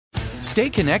Stay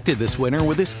connected this winter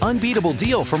with this unbeatable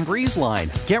deal from BreezeLine.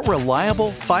 Get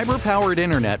reliable, fiber-powered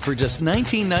internet for just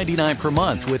 $19.99 per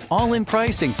month with all-in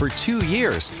pricing for 2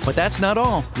 years. But that's not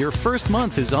all. Your first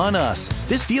month is on us.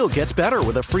 This deal gets better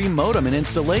with a free modem and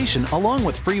installation, along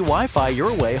with free Wi-Fi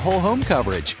your way whole home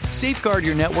coverage. Safeguard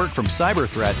your network from cyber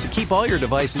threats and keep all your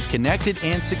devices connected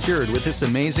and secured with this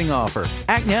amazing offer.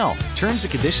 Act now. Terms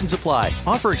and conditions apply.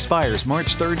 Offer expires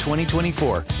March 3rd,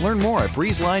 2024. Learn more at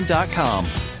breezeline.com.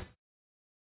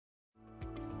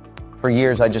 For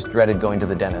years, I just dreaded going to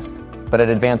the dentist. But at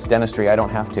Advanced Dentistry, I don't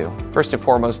have to. First and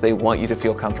foremost, they want you to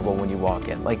feel comfortable when you walk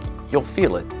in. Like, you'll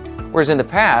feel it. Whereas in the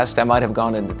past, I might have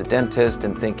gone into the dentist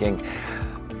and thinking,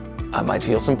 I might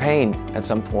feel some pain at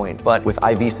some point. But with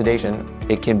IV sedation,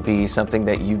 it can be something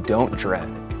that you don't dread.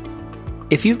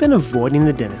 If you've been avoiding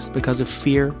the dentist because of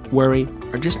fear, worry,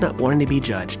 or just not wanting to be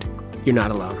judged, you're not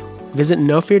alone. Visit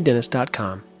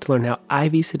nofeardentist.com to learn how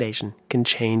IV sedation can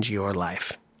change your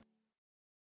life.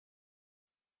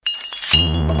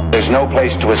 There's no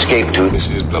place to escape to. This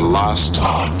is the last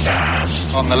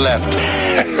podcast. On the left.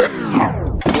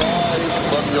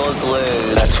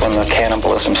 That's when the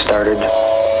cannibalism started.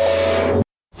 What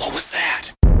was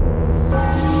that?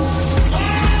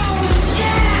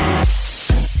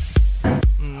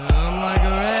 I'm like a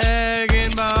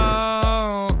wrecking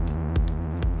ball.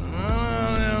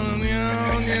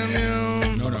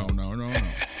 No.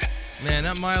 Man,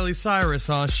 that Miley Cyrus,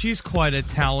 she's quite a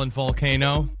talent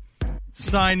volcano.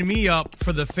 Sign me up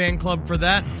for the fan club for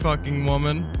that fucking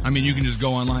woman. I mean, you can just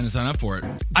go online and sign up for it.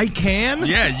 I can?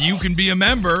 Yeah, you can be a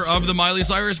member of the Miley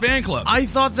Cyrus fan club. I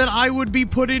thought that I would be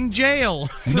put in jail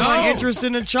for my interest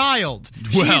in a child.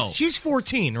 Well, she's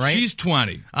 14, right? She's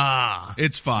 20. Ah.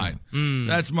 It's fine.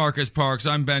 That's Marcus Parks.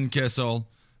 I'm Ben Kissel.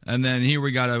 And then here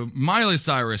we got a Miley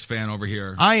Cyrus fan over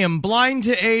here. I am blind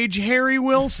to age Harry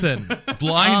Wilson.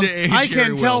 Blind to age I Harry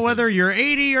can't tell Wilson. whether you're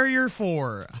 80 or you're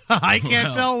 4. I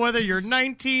can't tell whether you're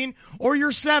 19 or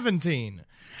you're 17.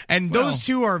 And those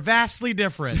two are vastly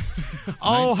different.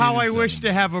 Oh, how I wish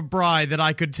to have a bride that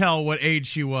I could tell what age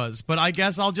she was. But I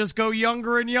guess I'll just go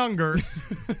younger and younger.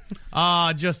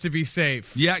 Just to be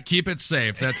safe. Yeah, keep it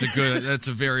safe. That's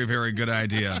a very, very good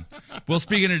idea. Well,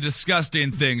 speaking of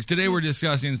disgusting things, today we're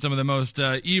discussing some of the most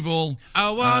evil,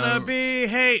 I wanna be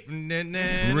hating,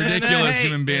 ridiculous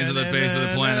human beings on the face of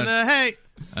the planet.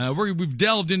 We've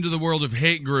delved into the world of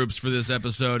hate groups for this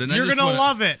episode, and you're gonna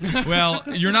love it. Well,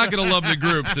 you're not gonna love the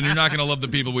groups, and you're not gonna love the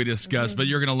people we discuss, but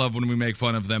you're gonna love when we make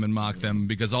fun of them and mock them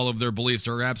because all of their beliefs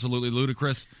are absolutely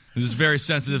ludicrous. This is very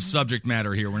sensitive subject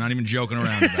matter here. We're not even joking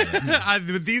around about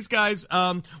it. With these guys,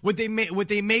 what they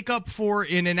make up for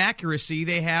in inaccuracy,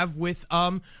 they have with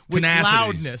tenacity.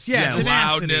 loudness. Yeah,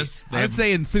 tenacity. Loudness. I'd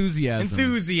say enthusiasm.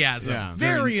 Enthusiasm.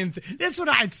 Yeah, that's what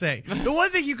I'd say. The one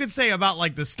thing you could say about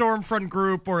like the Stormfront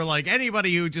group or like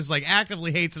anybody who just like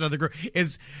actively hates another group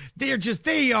is they're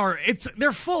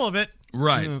full of it.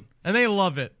 Right. And they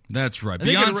love it. That's right. And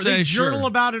they journal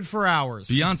about it for hours.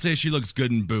 Beyonce, she looks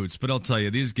good in boots, but I'll tell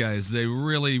you, these guys, they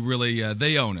really, really,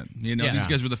 they own it. You know, these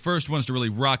guys were the first ones to really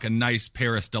rock a nice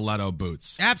pair of stiletto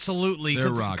boots. Absolutely.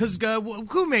 Because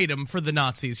who made them for the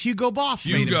Nazis? Hugo Boss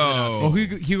made them for the Nazis. Well,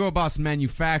 Hugo Boss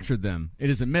manufactured them. It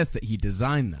is a myth that he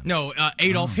designed them. No,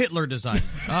 Adolf Hitler designed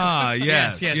them.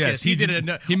 Yes. He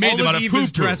made them out of poo-poo.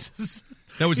 Dresses.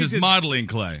 That was his modeling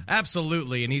clay.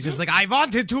 Absolutely. And he's just like, I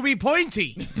want it to be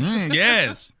pointy.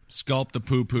 Yes. Sculpt the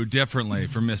poo-poo differently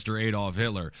for Mr. Adolf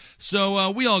Hitler.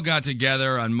 So we all got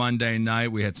together on Monday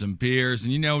night. We had some beers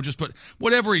and, just put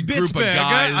whatever a group of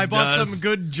guys I bought does. some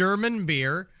good German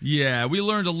beer. Yeah, we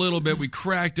learned a little bit. We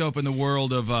cracked open the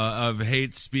world of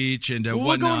hate speech and whatnot.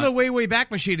 We'll go in the way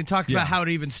back machine and talk about how it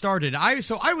even started. I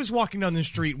was walking down the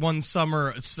street one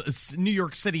summer, New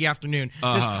York City afternoon.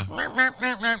 Just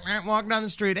walking down the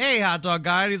street. Hey, hot dog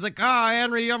guy. And he's like,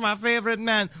 Henry, you're my favorite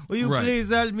man. Will you please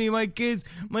help me? My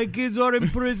kids are in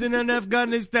prison in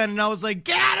Afghanistan. And I was like,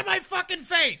 get out of my fucking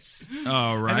face.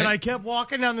 All right. And then I kept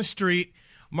walking down the street.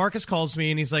 Marcus calls me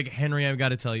and he's like, Henry, I've got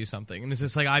to tell you something. And it's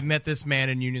just like, I met this man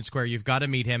in Union Square. You've got to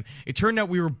meet him. It turned out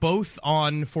we were both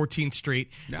on 14th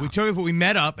Street. Yeah. We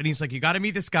met up and he's like, you got to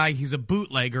meet this guy. He's a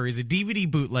bootlegger. He's a DVD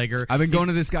bootlegger. I've been going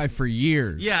to this guy for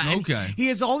years. Yeah. Okay. He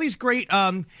has all these great,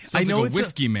 Sounds like a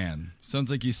whiskey man.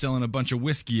 Sounds like he's selling a bunch of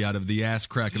whiskey out of the ass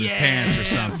crack of his pants or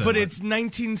something. But it's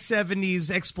 1970s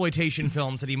exploitation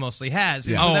films that he mostly has.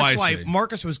 And so that's why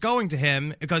Marcus was going to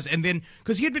him because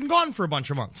he had been gone for a bunch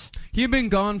of months. He had been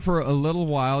gone for a little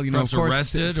while. Perhaps of course,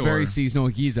 arrested it's very seasonal.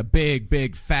 He's a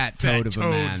big fat toad of a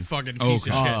man. Fucking piece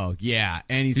of shit. Oh, yeah.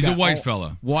 And he's a white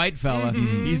fella. White fella.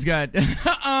 Mm-hmm. He's got...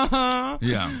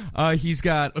 Yeah. He's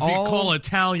got if you call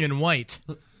Italian white.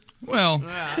 Well,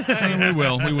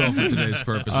 we will for today's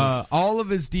purposes. All of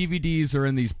his DVDs are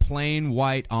in these plain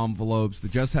white envelopes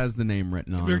that just has the name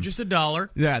written on They're them. just $1.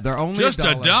 Yeah, they're only Just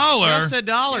 $1. $1. Just $1.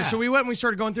 Yeah. So we went and we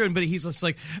started going through it, but he's just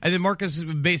like, and then Marcus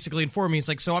basically informed me. He's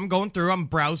like, so I'm going through, I'm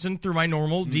browsing through my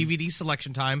normal DVD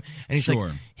selection time, and he's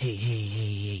like,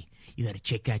 hey, you got to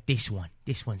check out this one.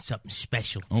 This one's something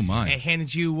special. Oh my! And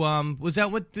handed you. Was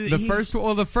that what the first?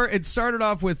 Well, it started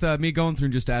off with me going through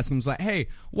and just asking him, was like, "Hey,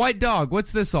 White Dog,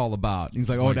 what's this all about?" And he's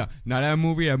like, "Oh, no, that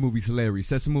movie. That movie's hilarious.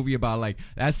 That's a movie about like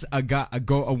that's a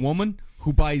woman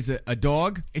who buys a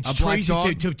dog. It's a black crazy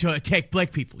dog, to attack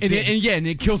black people. and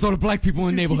it kills all the black people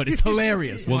in the neighborhood. It's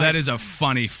hilarious. Well, that is a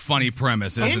funny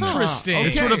premise, isn't it? Interesting.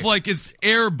 It's sort of like if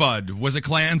Air Bud was a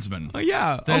Klansman.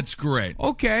 Yeah, that's great.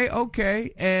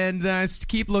 Okay. And then I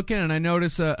keep looking, and I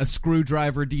notice a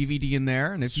Screwdriver DVD in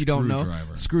there. And if you don't know,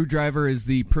 Screwdriver is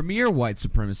the premier white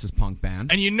supremacist punk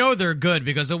band. And you know they're good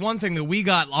because the one thing that we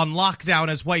got on lockdown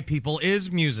as white people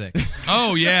is music.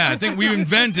 Oh yeah, I think we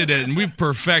invented it and we've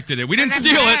perfected it. We didn't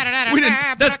steal it. We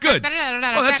didn't. That's good.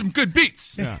 Oh, that's some good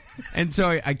beats. Yeah. And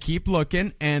so I keep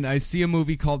looking, and I see a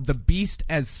movie called The Beast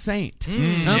as Saint.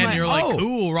 And you're like,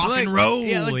 cool, rock and roll.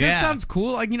 Yeah, this sounds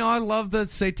cool. Like, I love the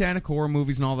satanic horror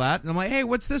movies and all that. And I'm like, hey,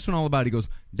 what's this one all about? He goes,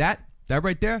 that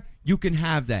right there, you can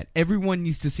have that. Everyone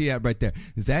needs to see that right there.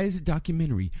 That is a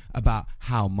documentary about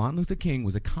how Martin Luther King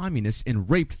was a communist and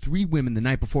raped 3 women the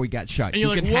night before he got shot. And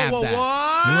you're you like, can have what?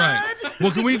 Right.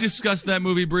 Well, can we discuss that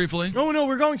movie briefly? Oh, no,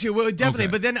 we're going to. Well, definitely.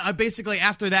 Okay. But then basically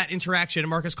after that interaction,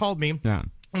 Marcus called me. Yeah.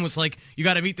 And was like, you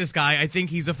got to meet this guy. I think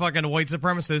he's a fucking white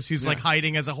supremacist who's like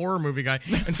hiding as a horror movie guy.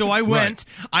 And so I went,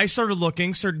 I started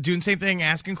looking, started doing the same thing,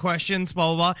 asking questions,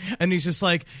 blah, blah, blah. And he's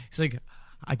like,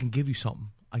 I can give you something.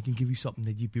 I can give you something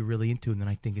that you'd be really into, and then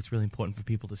I think it's really important for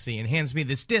people to see. And hands me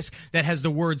this disc that has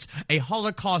the words "A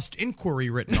Holocaust Inquiry"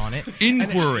 written on it.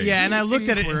 Inquiry. And I looked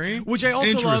at it, which I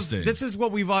also love. Interesting. This is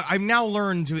what I've now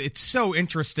learned. It's so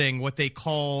interesting what they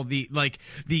call the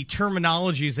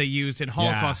terminologies they used in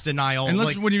Holocaust denial. And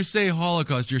when you say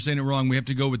Holocaust, you're saying it wrong. We have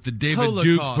to go with the David Holocaust,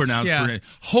 Duke pronouncement.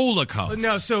 Holocaust.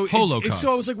 No, so Holocaust.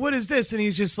 So I was like, "What is this?" And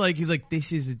he's like,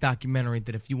 "This is a documentary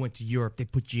that if you went to Europe, they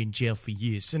put you in jail for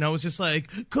years." And I was just like,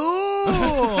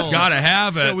 "Cool." Gotta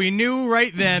have it. So we knew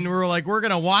right then, we were like, we're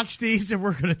going to watch these and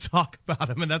we're going to talk about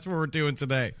them. And that's what we're doing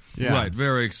today. Yeah. Right,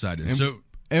 very excited.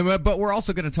 But we're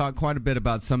also going to talk quite a bit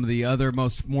about some of the other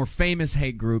more famous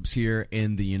hate groups here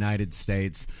in the United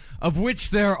States, of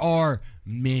which there are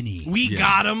many. We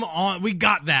got them on. We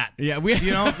got that. Yeah,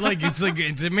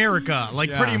 it's America.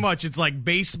 Pretty much, it's like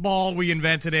baseball. We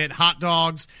invented it. Hot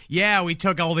dogs. Yeah, we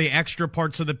took all the extra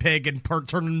parts of the pig and turned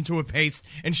them into a paste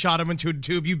and shot them into a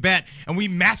tube. You bet. And we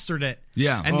mastered it.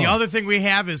 Yeah. And the other thing we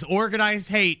have is organized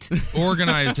hate.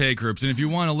 Organized hate groups. And if you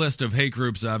want a list of hate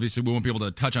groups, obviously we won't be able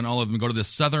to touch on all of them. Go to the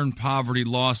Southern Poverty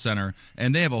Law Center,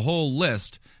 and they have a whole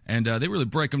list. And they really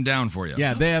break them down for you.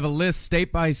 Yeah, they have a list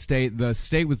state by state, the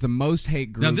state with the most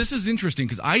hate groups. Now, this is interesting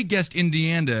because I guessed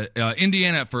Indiana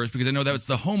at first because I know that was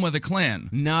the home of the Klan.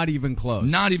 Not even close.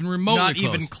 Not even remotely Not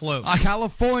close. even close.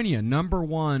 California, number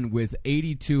 1 with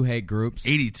 82 hate groups.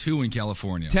 82 in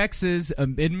California. Texas,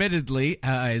 admittedly,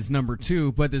 is number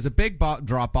 2, but there's a big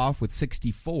drop-off with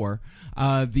 64.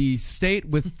 The state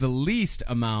with the least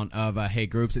amount of hate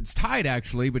groups, it's tied,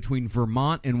 actually, between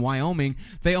Vermont and Wyoming.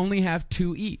 They only have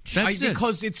 2 each.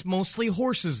 Because it's mostly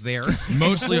horses there.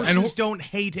 Mostly, horses don't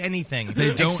hate anything.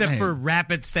 They don't except hate. for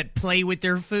rabbits that play with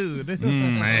their food.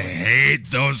 I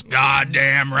hate those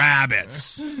goddamn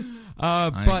rabbits.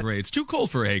 I agree. It's too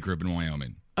cold for a hate group in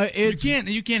Wyoming. You can't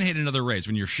hate another race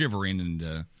when you're shivering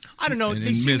and I don't know. in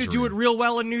They seem misery. to do it real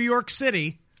well in New York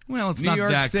City. Well, it's New not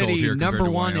York that City, cold here compared number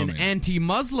to 1 in Wyoming.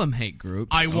 anti-Muslim hate groups.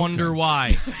 I wonder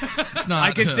why. It's not.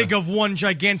 I can think of one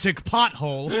gigantic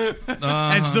pothole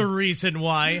as the reason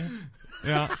why.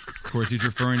 Yeah. Of course, he's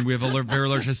referring. We have a very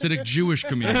large Hasidic Jewish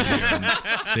community here. And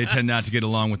they tend not to get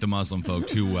along with the Muslim folk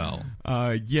too well.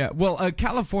 Well,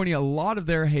 California, a lot of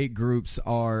their hate groups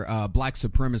are black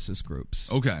supremacist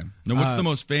groups. Okay. Now, what's the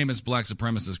most famous black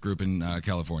supremacist group in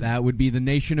California? That would be the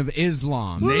Nation of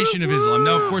Islam. Nation of Islam.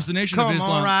 Now, of course, the Nation of Islam.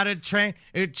 Come on, ride a train,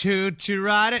 choo-choo,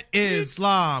 ride it,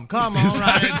 Islam. Come on,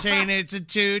 ride a train, it's a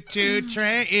choo-choo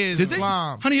train,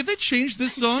 Islam. Honey, have they changed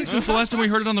this song since the last time we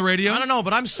heard it on the radio? I don't know,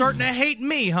 but I'm starting to hate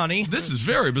me, honey. This is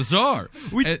very bizarre.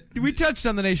 We touched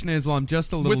on the Nation of Islam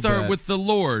just a little bit. With the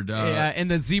Lord. In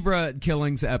the zebra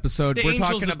killings episode. The we're angels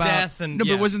talking of about death and No,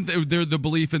 but wasn't there the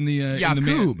belief in the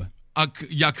Yaqub.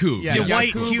 Yaqub. Yeah, the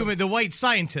white Yaqub. human, the white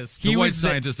scientist. The white was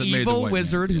scientist that the made the evil white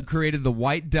wizard man, who yes. created the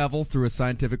white devil through a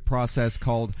scientific process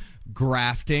called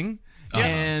grafting.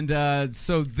 And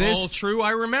so this... All true.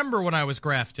 I remember when I was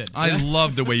grafted. I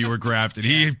love the way you were grafted.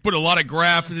 He put a lot of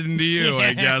graft into you,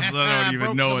 I guess. I don't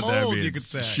even know what that means. You could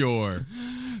say. Sure.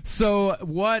 So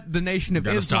what the Nation of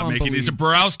Gotta Islam stop making these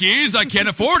believes- Zabrowskis. I can't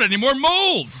afford any more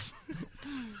molds.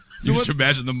 So you just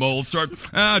imagine the mold start,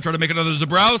 try to make another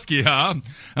Zabrowski, huh?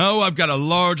 Oh, I've got a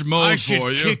large mold I for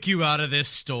you. should kick you out of this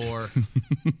store.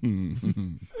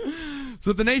 So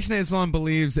what the Nation of Islam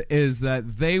believes is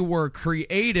that they were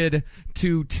created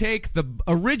to take the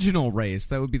original race,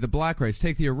 that would be the black race,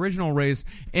 take the original race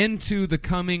into the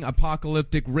coming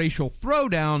apocalyptic racial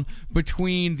throwdown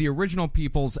between the original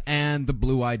peoples and the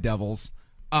blue-eyed devils,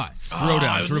 us.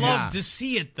 I would love to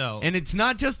see it, though. And it's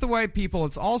not just the white people,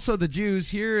 it's also the Jews.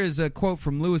 Here is a quote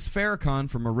from Louis Farrakhan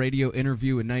from a radio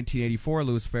interview in 1984.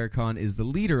 Louis Farrakhan is the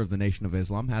leader of the Nation of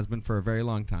Islam, has been for a very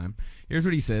long time. Here's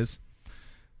what he says.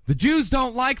 The Jews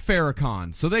don't like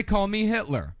Farrakhan, so they call me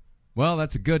Hitler. Well,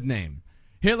 that's a good name.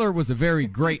 Hitler was a very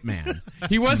great man.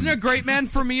 He wasn't a great man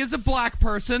for me as a black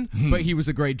person, but he was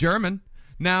a great German.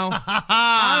 Now,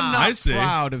 I'm not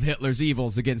proud of Hitler's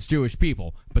evils against Jewish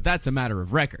people, but that's a matter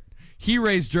of record. He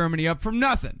raised Germany up from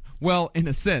nothing. Well, in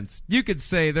a sense, you could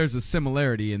say there's a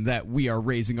similarity in that we are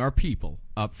raising our people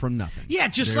up from nothing. Yeah,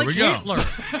 just There like we go. Hitler.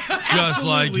 Just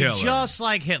like Absolutely, Hitler. Just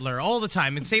like Hitler, all the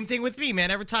time. And same thing with me, man.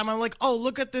 Every time I'm like, oh,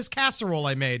 look at this casserole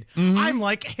I made. I'm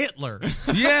like Hitler.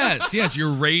 Yes,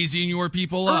 you're raising your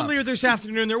people up. Earlier this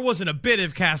afternoon, there wasn't a bit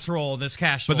of casserole in this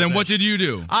casserole. But then what dish. did you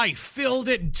do? I filled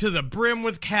it to the brim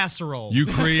with casserole. You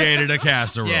created a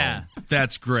casserole. Yeah.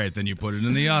 That's great. Then you put it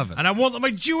in the oven. And I won't let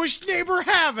my Jewish neighbor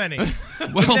have any. Well,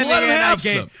 Then in let the him end, have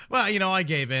some. Well, I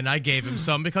gave in. I gave him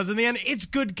some because in the end, it's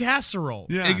good casserole.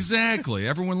 Yeah. Exactly.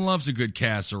 Everyone loves a good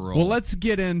casserole. Well, let's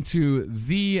get into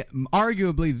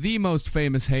arguably the most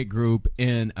famous hate group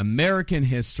in American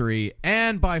history,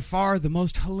 and by far the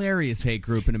most hilarious hate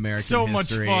group in American So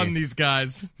history. much fun, these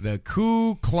guys. The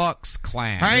Ku Klux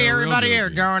Klan. Hey, They're everybody real here,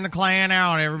 goofy. join the Klan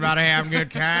out. Everybody have a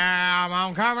good time.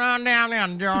 I'm coming on down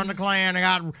and join the Klan. I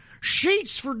got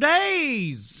sheets for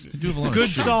days. do have a lot of Good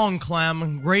sheets. song,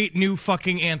 Clem. Great new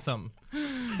fucking anthem.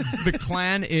 The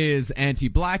Klan is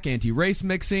anti-black, anti-race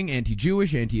mixing,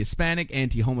 anti-Jewish, anti-Hispanic,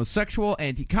 anti-homosexual,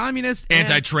 anti-communist, and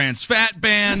Anti-trans fat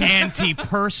ban.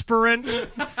 Antiperspirant.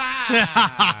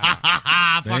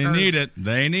 They need it.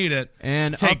 They need it.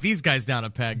 and Take up, these guys down a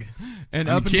peg. and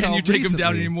I up mean, until can't you take them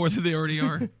down recently- any more than they already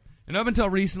are? And up until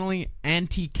recently,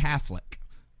 anti-Catholic.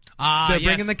 Ah, They're yes.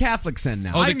 bringing the Catholics in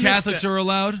now. Oh, the missed Catholics it. are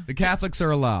allowed? The Catholics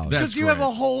are allowed. That's Because you have great.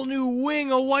 a whole new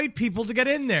wing of white people to get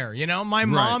in there. My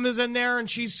mom is in there, and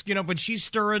she's, but she's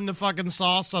stirring the fucking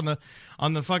sauce on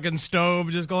the fucking stove,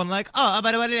 just going like, oh,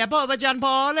 but John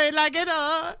Paul ain't like it.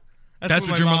 That's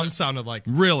what your my mother mom sounded like.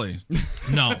 Really?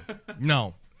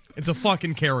 No, it's a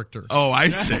fucking character. Oh, I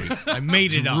see. I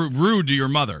made it up. Rude to your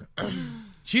mother.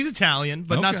 She's Italian,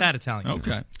 but not Okay. that Italian.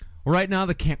 Okay. Right now,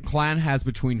 the Klan has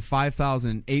between 5,000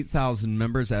 and 8,000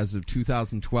 members as of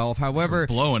 2012. However,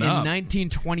 Blowing in up.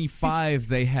 1925,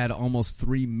 they had almost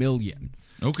 3 million.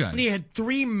 Okay. He had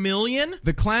 3 million?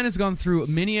 The Klan has gone through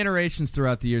many iterations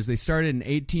throughout the years. They started in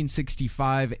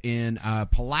 1865 in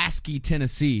Pulaski,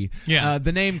 Tennessee.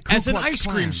 The name Ku As an Klux ice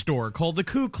Klan. cream store called the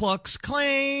Ku Klux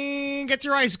Klan. Get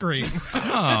your ice cream. Oh,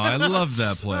 I love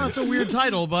that place. Well, it's a weird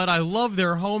title, but I love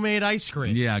their homemade ice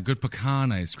cream. Yeah, good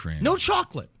pecan ice cream. No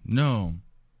chocolate. No.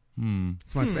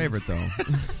 It's my favorite, though.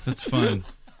 That's fun.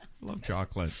 Love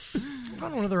chocolate. I've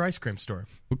gone to another ice cream store.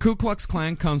 Well, Ku Klux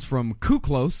Klan comes from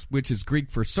Kuklos, which is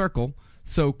Greek for circle.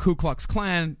 So Ku Klux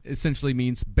Klan essentially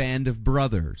means band of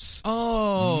brothers.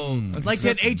 Oh, like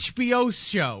that HBO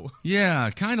show.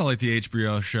 Yeah, kind of like the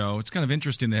HBO show. It's kind of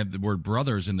interesting they have the word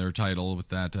brothers in their title with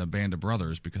that band of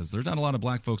brothers because there's not a lot of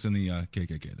black folks in the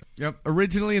KKK there. Yep.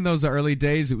 Originally, in those early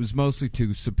days, it was mostly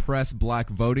to suppress black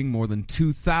voting. More than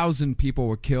 2,000 people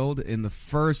were killed in the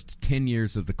first 10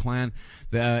 years of the Klan.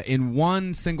 In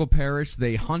one single parish,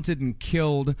 they hunted and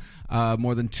killed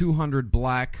more than 200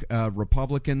 black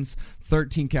Republicans.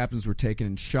 13 captains were taken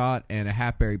and shot, and a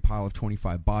half-buried pile of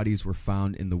 25 bodies were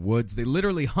found in the woods. They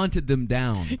literally hunted them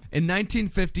down. In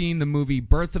 1915, the movie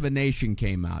Birth of a Nation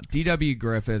came out. D.W.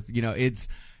 Griffith,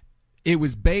 it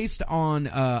was based on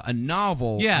a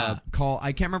novel called,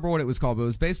 I can't remember what it was called, but it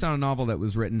was based on a novel that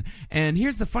was written. And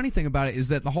here's the funny thing about it is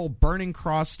that the whole burning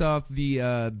cross stuff, the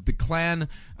Klan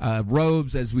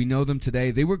robes as we know them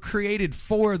today, they were created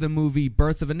for the movie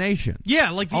Birth of a Nation. Yeah,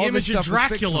 like the All image this of stuff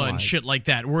was Dracula and fictionalized. shit like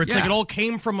that, where it's like Yeah. it all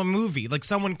came from a movie, like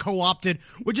someone co-opted,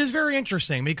 which is very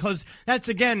interesting because that's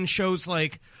again shows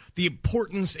like the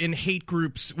importance in hate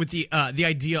groups with the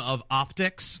idea of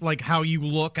optics, like how you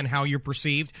look and how you're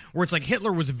perceived, where it's words, like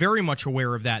Hitler was very much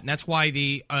aware of that, and that's why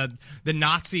the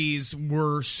Nazis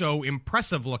were so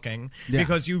impressive looking,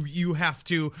 because you have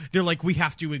to. They're like, we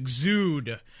have to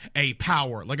exude a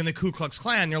power. Like in the Ku Klux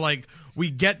Klan, they're like, we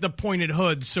get the pointed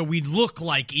hood so we look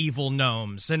like evil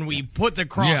gnomes, and we put the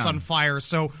cross on fire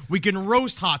so we can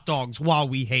roast hot dogs while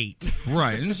we hate.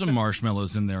 Right, and there's some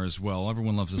marshmallows in there as well.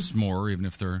 Everyone loves a s'more, even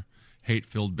if they're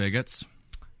hate-filled bigots.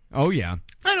 Oh, yeah.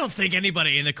 I don't think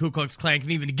anybody in the Ku Klux Klan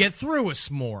can even get through a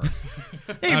s'more.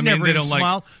 They've I mean, never they even don't like.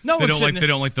 smiled. They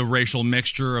don't like the racial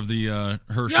mixture of the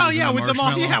Hershey's. Oh yeah, and the with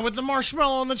marshmallow. with the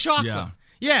marshmallow and the chocolate.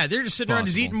 Yeah, they're just sitting around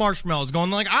just eating marshmallows,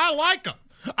 going like, "I like them.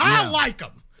 I like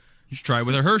them." You should try it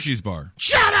with a Hershey's bar.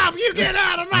 Shut up! You get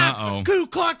out of my Ku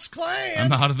Klux Klan.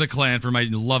 I'm out of the Klan for my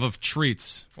love of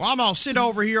treats. Well, I'm gonna sit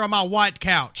over here on my white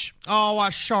couch. Oh, I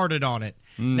sharted on it.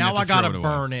 Now I gotta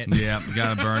burn it. Yeah, you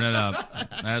gotta burn it up.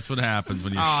 That's what happens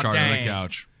when you shart on the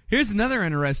couch. Here's another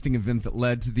interesting event that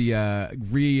led to the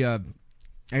the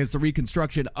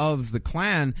reconstruction of the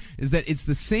Klan, is that it's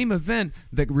the same event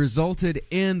that resulted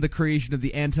in the creation of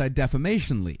the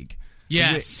Anti-Defamation League.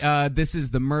 Yes. This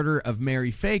is the murder of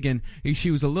Mary Fagan.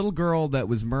 She was a little girl that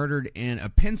was murdered in a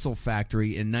pencil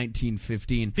factory in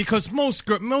 1915. Because most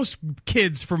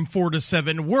kids from 4 to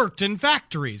 7 worked in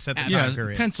factories at the time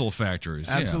period. Pencil factories.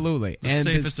 Absolutely. Yeah.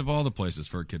 The safest of all the places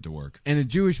for a kid to work. And a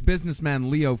Jewish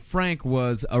businessman, Leo Frank,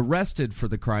 was arrested for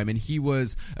the crime, and he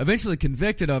was eventually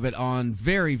convicted of it on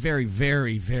very, very,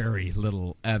 very, very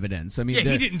little evidence. I mean,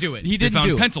 he didn't do it. He didn't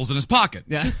found do pencils in his pocket.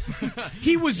 Yeah.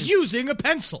 He was using a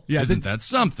pencil. Yeah, Isn't that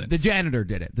something? The janitor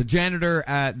did it. The janitor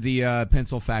at the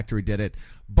pencil factory did it.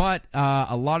 But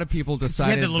a lot of people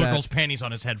decided he had the little girl's panties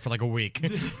on his head for like a week.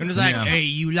 And was like, hey,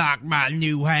 you like my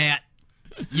new hat?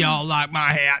 Y'all like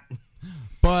my hat?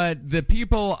 But the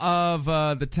people of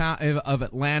the town of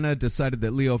Atlanta decided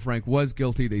that Leo Frank was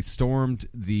guilty. They stormed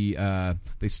the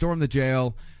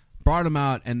jail, brought him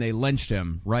out, and they lynched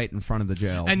him right in front of the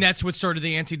jail. And that's what started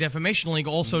the Anti-Defamation League,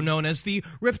 also known as the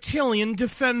Reptilian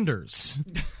Defenders.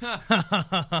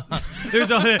 I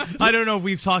don't know if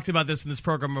we've talked about this in this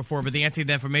program before, but the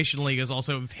Anti-Defamation League is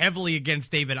also heavily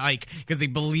against David Icke because they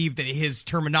believe that his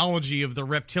terminology of the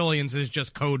reptilians is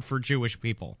just code for Jewish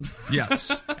people.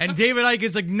 Yes. And David Icke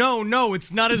is like, no,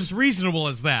 it's not as reasonable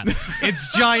as that.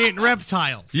 It's giant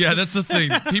reptiles. Yeah, that's the thing.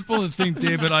 People that think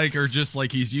David Icke are just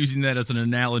like he's using that as an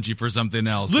analogy for something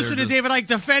else. Listen to David Icke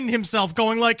defend himself,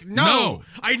 going like, no.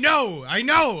 I know.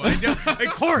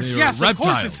 Of course, yes, of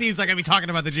course it seems like I'd be talking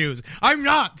about the Jews. I'm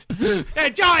not.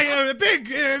 Giant,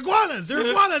 big iguanas. They're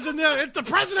iguanas, and the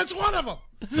president's one of them.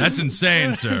 That's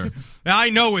insane, sir. I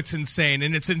know it's insane,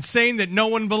 and it's insane that no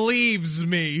one believes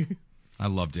me. I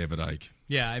love David Icke.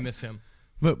 Yeah, I miss him.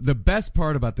 But the best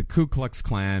part about the Ku Klux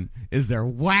Klan is their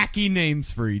wacky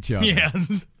names for each other.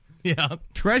 Yes. Yeah.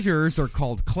 Treasurers are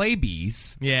called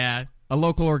Claybees. Yeah. A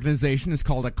local organization is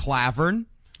called a Clavern.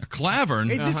 A Clavern?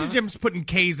 Hey, this is just putting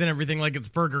K's in everything like it's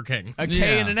Burger King. A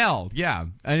K and an L, yeah.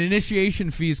 An initiation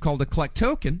fee is called a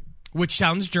Klecktoken. Which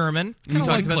sounds German. We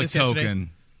talked about this yesterday.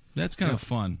 That's kind of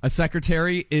fun. A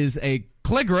secretary is a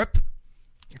Kligrip.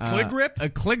 Kligrip? A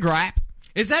Kligrap.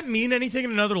 Does that mean anything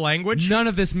in another language? None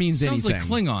of this means anything. anything.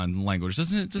 Sounds like Klingon language,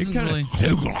 doesn't it? Really.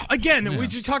 Again, we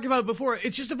just talked about it before.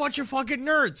 It's just a bunch of fucking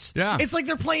nerds. Yeah. It's like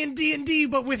they're playing D&D,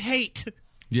 but with hate.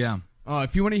 Yeah.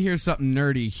 If you want to hear something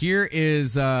nerdy, here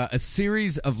is a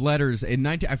series of letters.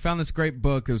 I found this great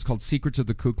book. It was called Secrets of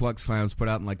the Ku Klux Klan. It was put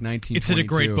out in like 1922. Is it a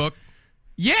great book?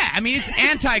 Yeah, I mean, it's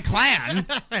anti-Klan.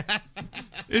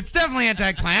 It's definitely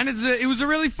anti-Klan. It was a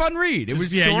really fun read. It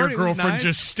was short, your girlfriend nice.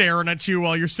 just staring at you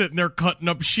while you're sitting there cutting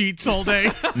up sheets all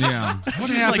day. Yeah. What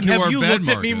happened like, to have our you bed, looked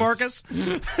at me, Marcus?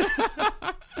 Yeah,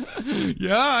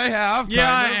 I have.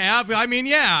 Yeah, I have. I mean,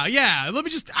 yeah. Let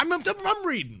me just. I'm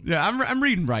reading. Yeah, I'm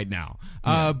reading right now.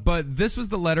 But this was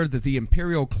the letter that the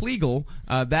Imperial Kleagle,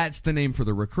 that's the name for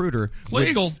the recruiter.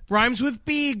 Kleagle rhymes with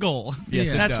beagle.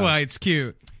 Yes, that's why it's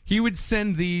cute. He would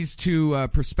send these to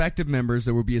prospective members.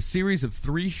 There would be a series of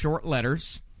 3 short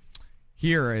letters.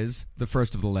 Here is the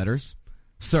first of the letters.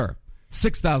 Sir,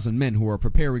 6,000 men who are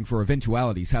preparing for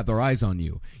eventualities have their eyes on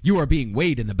you. You are being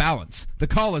weighed in the balance. The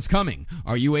call is coming.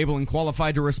 Are you able and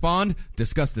qualified to respond?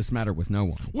 Discuss this matter with no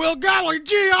one. Well, golly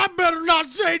gee, I better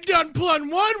not say done plun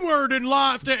one word in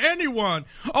life to anyone.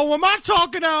 Oh, am I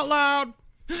talking out loud?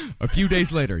 A few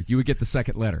days later, you would get the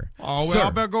second letter. Oh, well, Sir, I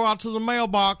better go out to the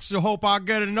mailbox to hope I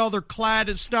get another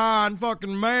clandestine fucking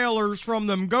mailers from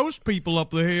them ghost people up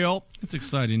the hill. It's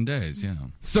exciting days, yeah.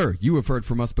 Sir, you have heard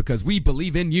from us because we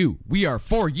believe in you. We are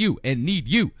for you and need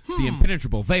you. The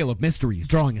impenetrable veil of mystery is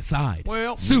drawing aside.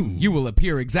 Well, soon you will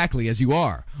appear exactly as you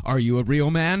are. Are you a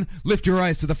real man? Lift your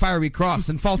eyes to the fiery cross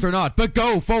and falter not, but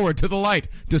go forward to the light.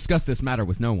 Discuss this matter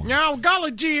with no one. Now,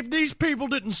 golly gee, if these people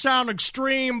didn't sound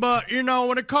extreme, but,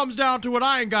 when it comes down to it,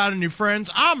 I ain't got any friends.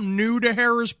 I'm new to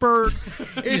Harrisburg.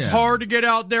 It's hard to get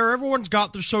out there. Everyone's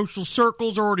got their social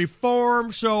circles already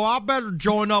formed, so I better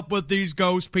join up with these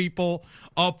ghost people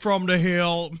up from the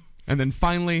hill. And then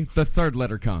finally, the third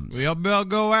letter comes. We'll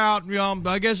go out.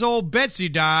 I guess old Betsy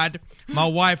died. My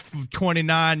wife of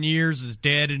 29 years is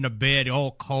dead in a bed,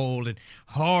 all cold and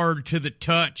hard to the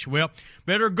touch. Well,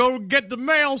 better go get the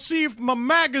mail, see if my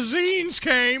magazines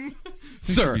came.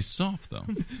 Sir, be soft though.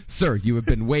 Sir, you have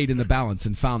been weighed in the balance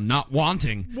and found not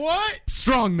wanting. What?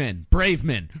 Strong men, brave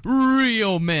men,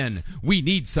 real men. We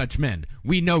need such men.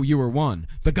 We know you are one.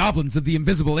 The goblins of the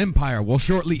Invisible Empire will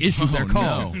shortly issue their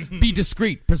call. No. Be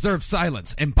discreet, preserve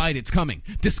silence, and bide its coming.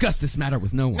 Discuss this matter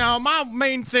with no one. Now, my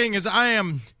main thing is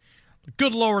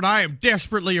good Lord, I am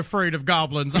desperately afraid of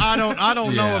goblins. I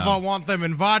don't know if I want them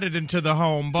invited into the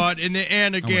home, but in the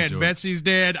end, again, Betsy's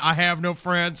dead. I have no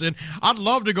friends, and I'd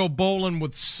love to go bowling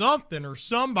with something or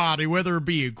somebody, whether it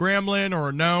be a gremlin or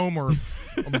a gnome or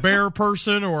a bear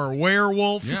person or a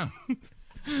werewolf. Yeah.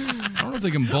 I don't know if they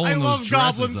can bowl I in those love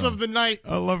dresses, goblins though. of the night.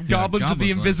 I love goblins of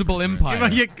the Invisible Empire. I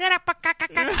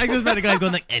just met a guy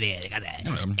going like,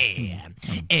 hey,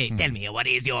 tell me, what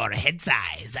is your head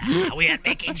size? We are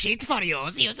making shit for you.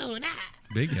 See you soon.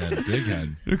 Big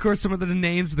head. And of course, some of the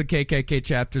names of the KKK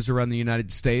chapters around the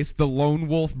United States. The Lone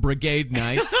Wolf Brigade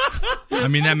Knights. I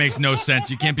mean, that makes no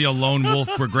sense. You can't be a lone wolf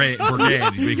brigade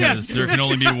because there can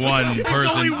only be one person.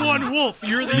 There's only one wolf.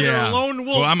 You're a lone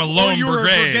wolf. Well, I'm a lone you're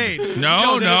brigade. A brigade.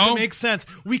 No. That doesn't make sense.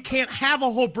 We can't have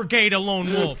a whole brigade of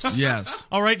lone wolves. Yes.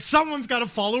 All right, someone's got to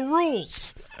follow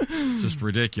rules. It's just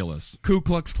ridiculous. Ku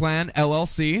Klux Klan,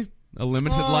 LLC. A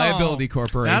limited liability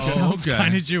corporation. That sounds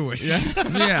kind of Jewish. Yeah.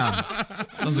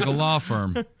 Sounds like a law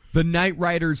firm. The Night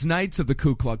Riders Knights of the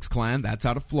Ku Klux Klan. That's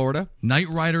out of Florida. Night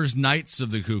Riders Knights of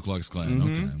the Ku Klux Klan.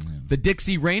 Okay. Yeah. The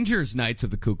Dixie Rangers Knights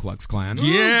of the Ku Klux Klan.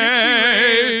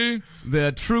 Yay!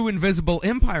 The True Invisible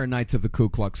Empire Knights of the Ku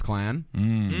Klux Klan.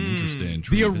 Interesting.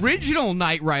 The original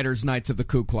Night Riders Knights of the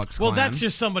Ku Klux Klan. Well, that's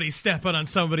just somebody stepping on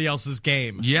somebody else's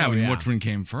game. Yeah, which one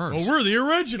came first? Well, we're the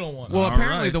original one. Well,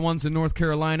 apparently the ones in North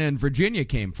Carolina and Virginia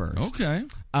came first. Okay.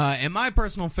 And my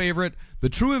personal favorite, the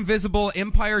True Invisible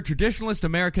Empire Traditionalist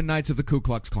American Knights of the Ku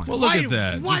Klux Klan. Well, look at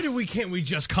that. Why can't we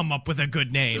just come up with a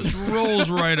good name? Just rolls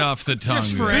right off the tongue.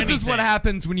 Just for there. This is what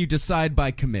happens when you decide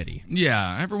by committee.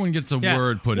 Yeah, everyone gets a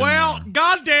word put in there. Well,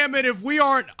 God damn it, if we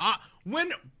aren't...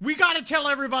 when we got to tell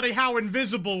everybody how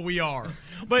invisible we are.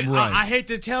 But Right. I hate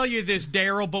to tell you this,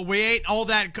 Daryl, but we ain't all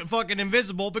that fucking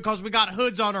invisible because we got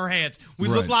hoods on our heads. We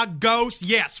look Right. like ghosts.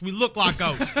 Yes, we look like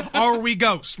ghosts. Are we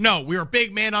ghosts? No, we're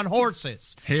big men on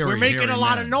horses. We're making hairy a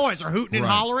lot men. of noise. Or hooting and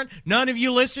Right. hollering. None of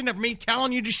you listen to me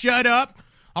telling you to shut up.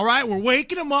 All right, we're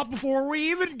waking them up before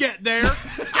we even get there.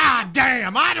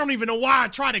 Damn, I don't even know why I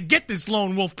try to get this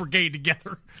lone wolf brigade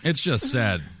together. It's just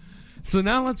sad. So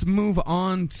now let's move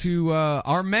on to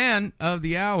our man of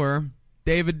the hour,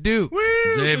 David Duke. Woo!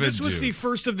 So David this was Duke. the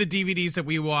first of the DVDs that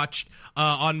we watched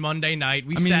on Monday night.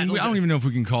 I mean, I don't even know if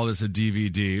we can call this a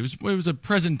DVD. It was a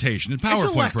presentation, a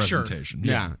PowerPoint lecture. presentation.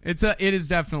 Yeah, it is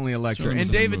definitely a lecture. Sure, it And was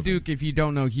a David movie. Duke, if you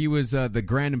don't know, he was the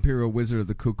Grand Imperial Wizard of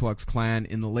the Ku Klux Klan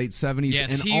in the late 70s.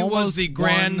 Yes, and he was almost the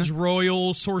Grand won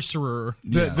Royal Sorcerer.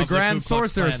 the of the Grand Ku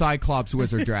Klux Sorcerer Klan. Cyclops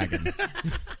Wizard Dragon.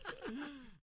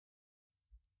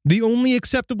 The only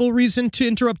acceptable reason to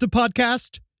interrupt a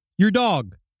podcast? Your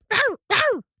dog.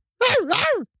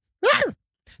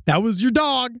 That was your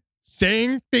dog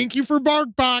saying thank you for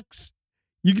BarkBox.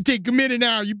 You can take a minute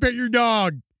now. You pet your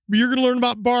dog. But you're going to learn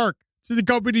about Bark. It's the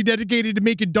company dedicated to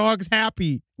making dogs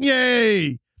happy.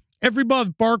 Yay! Every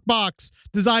month, BarkBox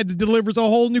designs and delivers a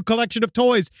whole new collection of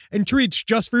toys and treats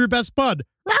just for your best bud.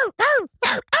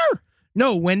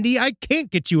 No, Wendy, I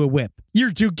can't get you a whip.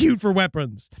 You're too cute for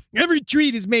weapons. Every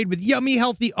treat is made with yummy,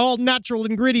 healthy, all-natural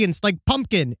ingredients like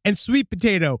pumpkin and sweet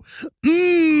potato.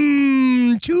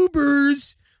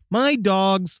 Tubers. My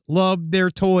dogs love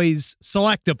their toys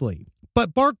selectively,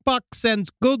 but BarkBox sends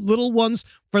good little ones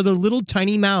for their little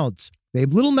tiny mouths. They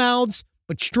have little mouths,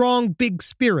 but strong, big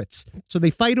spirits. So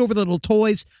they fight over the little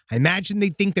toys. I imagine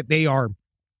they think that they are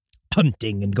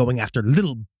hunting and going after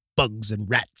little bugs and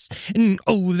rats. And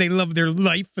they love their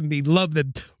life and they love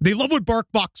what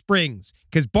BarkBox brings.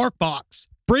 Because BarkBox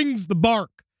brings the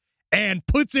bark and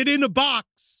puts it in a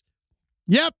box.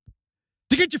 Yep.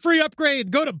 To get your free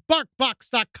upgrade, go to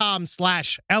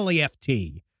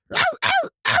barkbox.com/LEFT.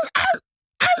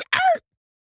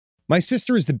 My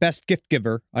sister is the best gift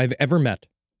giver I've ever met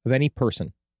of any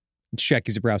person. It's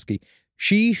Jackie Zabrowski.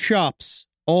 She shops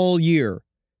all year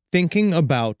thinking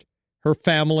about her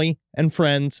family and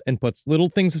friends and puts little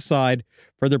things aside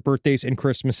for their birthdays and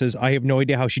Christmases. I have no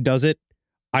idea how she does it.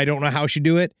 I don't know how she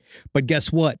do it, but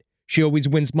guess what? She always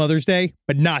wins Mother's Day,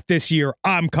 but not this year.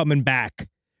 I'm coming back.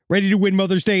 Ready to win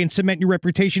Mother's Day and cement your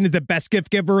reputation as the best gift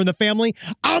giver in the family?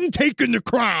 I'm taking the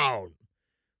crown.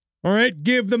 All right,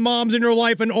 give the moms in your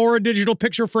life an Aura digital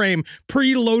picture frame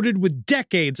preloaded with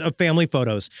decades of family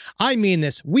photos. I mean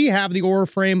this. We have the Aura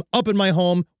frame up in my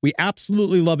home. We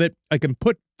absolutely love it. I can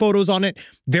put photos on it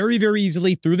very, very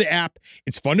easily through the app.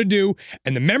 It's fun to do,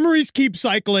 and the memories keep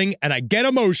cycling, and I get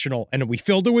emotional. And we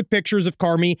filled it with pictures of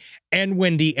Carmi and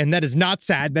Wendy, and that is not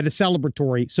sad. That is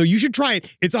celebratory. So you should try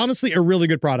it. It's honestly a really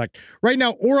good product. Right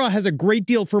now, Aura has a great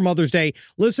deal for Mother's Day.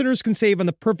 Listeners can save on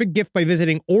the perfect gift by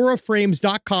visiting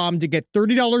auraframes.com to get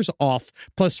 $30 off,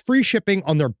 plus free shipping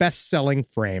on their best-selling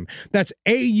frame. That's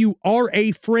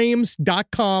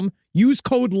auraframes.com. Use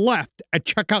code LEFT at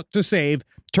checkout to save.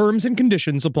 Terms and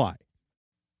conditions apply.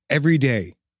 Every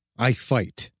day, I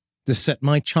fight to set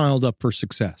my child up for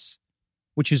success,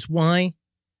 which is why,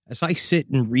 as I sit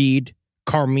and read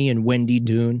Carmi and Wendy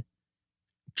Doon,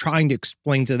 trying to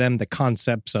explain to them the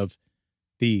concepts of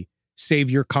the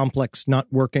savior complex not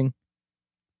working,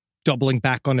 doubling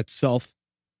back on itself,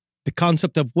 the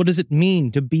concept of what does it mean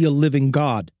to be a living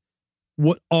God?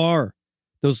 What are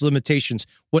those limitations?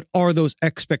 What are those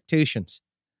expectations?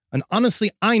 And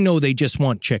honestly, I know they just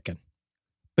want chicken.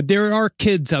 But there are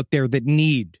kids out there that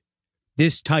need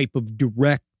this type of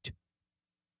direct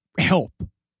help.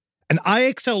 And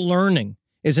IXL Learning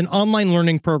is an online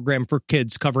learning program for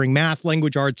kids covering math,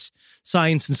 language arts,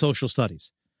 science, and social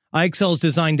studies. IXL is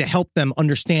designed to help them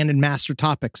understand and master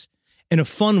topics in a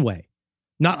fun way,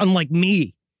 not unlike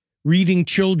me reading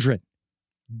children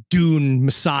Dune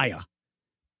Messiah,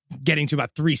 getting to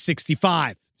about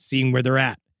 365, seeing where they're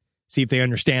at. See if they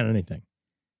understand anything.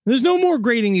 There's no more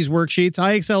grading these worksheets.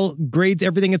 IXL grades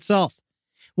everything itself.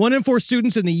 1 in 4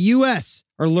 students in the U.S.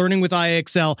 are learning with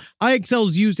IXL. IXL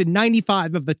is used in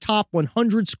 95 of the top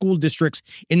 100 school districts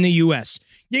in the U.S.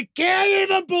 You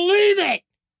can't even believe it.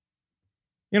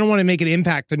 You don't want to make an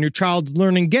impact on your child's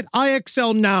learning. Get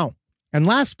IXL now. And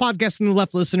last podcast on the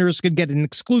left listeners could get an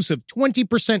exclusive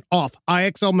 20% off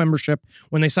IXL membership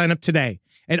when they sign up today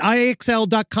at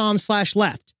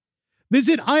IXL.com/left.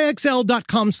 Visit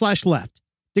IXL.com/left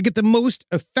to get the most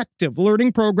effective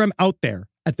learning program out there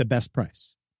at the best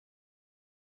price.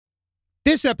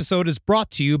 This episode is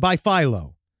brought to you by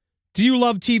Philo. Do you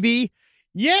love TV?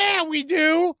 Yeah, we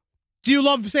do. Do you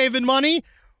love saving money?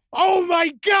 Oh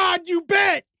my God, you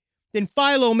bet. Then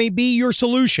Philo may be your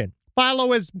solution.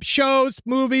 Philo has shows,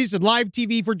 movies, and live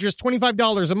TV for just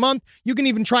 $25 a month. You can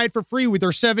even try it for free with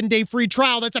their 7-day free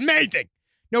trial. That's amazing.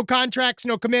 No contracts,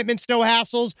 no commitments, no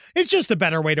hassles. It's just a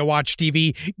better way to watch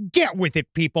TV. Get with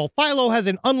it, people. Philo has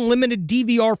an unlimited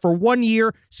DVR for 1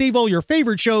 year. Save all your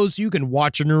favorite shows so you can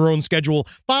watch on your own schedule.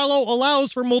 Philo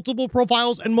allows for multiple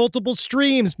profiles and multiple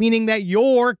streams, meaning that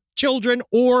your children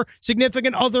or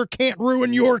significant other can't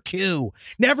ruin your queue.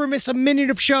 Never miss a minute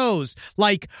of shows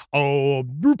like,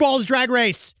 RuPaul's Drag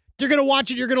Race. You're going to watch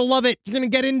it. You're going to love it. You're going to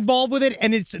get involved with it,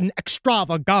 and it's an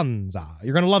extravaganza.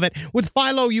 You're going to love it. With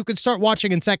Philo, you can start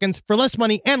watching in seconds for less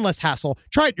money and less hassle.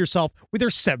 Try it yourself with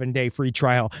your 7-day free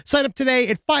trial. Sign up today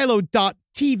at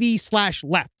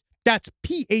philo.tv/left. That's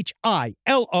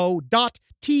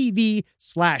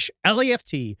philo.tv/left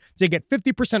to get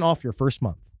 50% off your first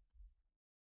month.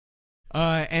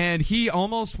 And he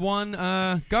almost won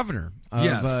governor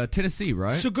of Tennessee,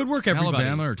 right? So good work, everybody.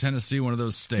 Alabama or Tennessee, one of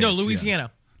those states. No,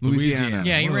 Louisiana. Yeah.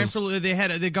 Yeah, he ran for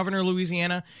the governor of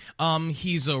Louisiana.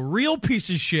 He's a real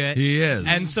piece of shit. He is.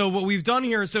 And so what we've done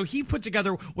here, so he put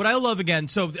together what I love again.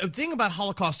 So the thing about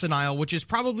Holocaust denial, which is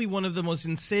probably one of the most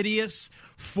insidious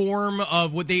form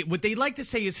of what they like to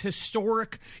say is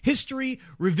history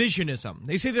revisionism.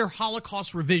 They say they're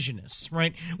Holocaust revisionists,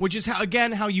 right? Which is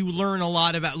how you learn a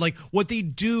lot about like what they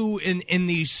do in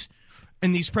these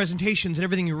presentations and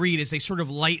everything you read is they sort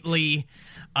of lightly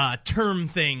term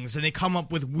things, and they come up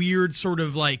with weird sort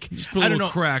of like I don't know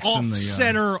cracks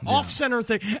off-center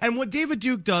thing. And what David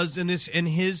Duke does in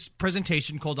his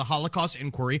presentation called the Holocaust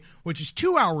Inquiry, which is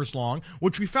 2 hours long,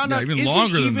 which we found out even isn't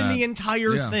longer than even that. the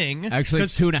entire thing. Actually,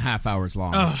 it's 2.5 hours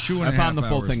long. I found the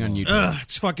full thing on YouTube.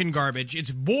 It's fucking garbage.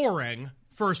 It's boring.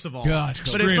 First of all, God,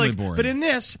 but it's like, boring. but in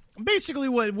this, basically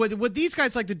what these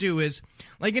guys like to do is,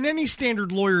 like in any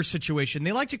standard lawyer situation,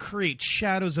 they like to create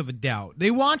shadows of a doubt.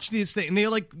 They watch these things and they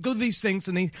like go to these things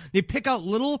and they pick out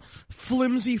little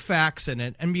flimsy facts in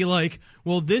it and be like,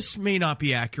 well, this may not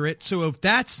be accurate. So if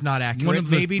that's not accurate,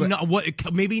 maybe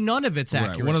none of it's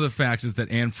accurate. One of the facts is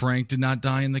that Anne Frank did not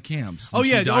die in the camps. Oh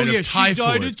yeah, she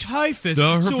died of typhus.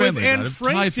 So if Anne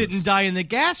Frank didn't die in the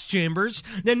gas chambers,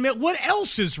 then what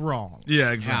else is wrong?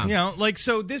 Yeah, exactly. You know, like,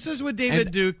 so this is what David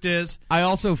Duke does. I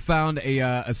also found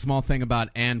a small thing about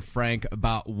Anne Frank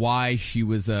about why she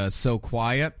was so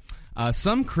quiet.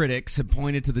 Some critics have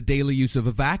pointed to the daily use of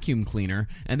a vacuum cleaner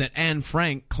and that Anne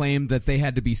Frank claimed that they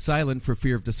had to be silent for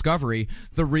fear of discovery.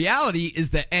 The reality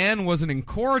is that Anne was an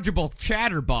incorrigible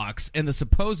chatterbox, and the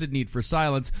supposed need for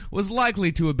silence was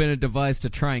likely to have been a device to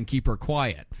try and keep her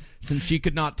quiet. Since she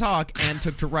could not talk, Anne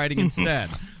took to writing instead.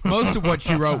 Most of what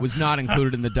she wrote was not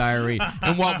included in the diary,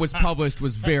 and what was published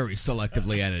was very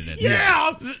selectively edited.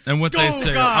 Yeah! And what they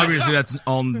say, obviously that's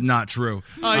all not true.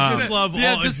 I just love all...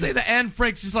 Yeah, just say that Anne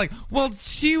Frank's just like, well,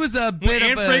 she was a bit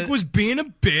Anne Frank was being a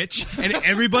bitch, and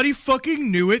everybody fucking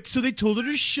knew it, so they told her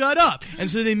to shut up. And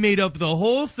so they made up the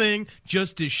whole thing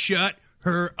just to shut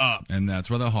her up. And that's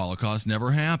why the Holocaust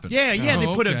never happened. Yeah, they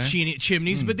put up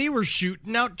chimneys, but they were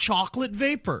shooting out chocolate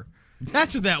vapor.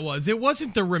 That's what that was. It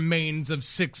wasn't the remains of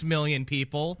 6 million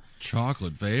people.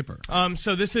 Chocolate vapor.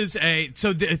 So this is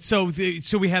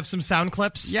so we have some sound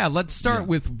clips. Yeah, let's start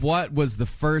with what was the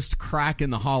first crack in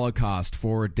the Holocaust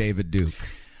for David Duke.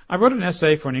 I wrote an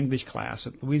essay for an English class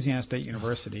at Louisiana State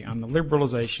University on the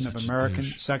liberalization of American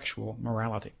sexual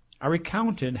morality. I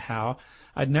recounted how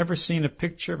I'd never seen a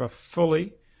picture of a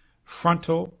fully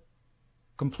frontal,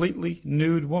 completely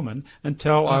nude woman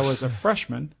until I was a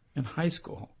freshman in high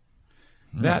school.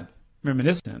 That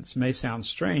reminiscence may sound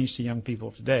strange to young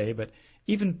people today, but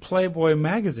even Playboy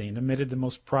magazine omitted the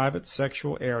most private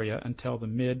sexual area until the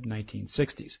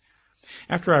mid-1960s.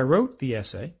 After I wrote the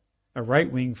essay, a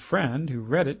right-wing friend who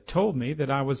read it told me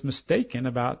that I was mistaken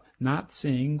about not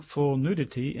seeing full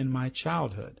nudity in my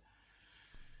childhood.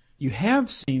 You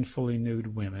have seen fully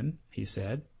nude women, he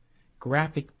said.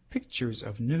 Graphic pictures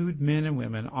of nude men and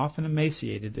women, often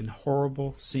emaciated in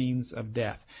horrible scenes of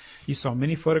death. You saw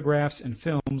many photographs and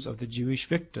films of the Jewish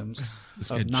victims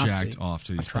of Nazi jacked off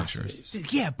to these atrocities.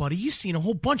 pictures. Yeah, buddy, you've seen a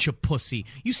whole bunch of pussy.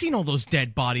 You've seen all those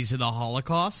dead bodies of the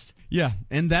Holocaust. Yeah,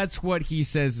 and that's what he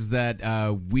says is that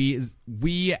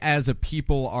we as a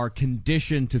people are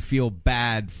conditioned to feel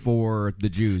bad for the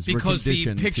Jews. Because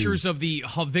the pictures of the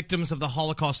victims of the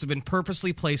Holocaust have been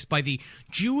purposely placed by the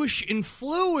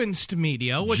Jewish-influenced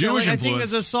media, which I think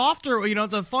is a softer,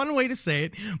 it's a fun way to say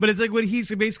it, but it's like what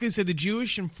he's basically said, the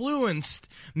Jewish-influenced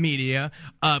media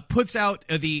puts out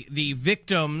the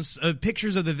victims,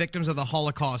 pictures of the victims of the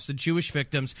Holocaust, the Jewish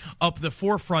victims, up the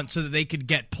forefront so that they could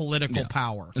get political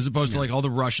power. As opposed to like all the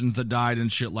Russians that died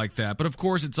and shit like that. But of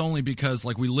course, it's only because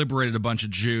like we liberated a bunch of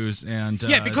Jews and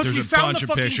because we found the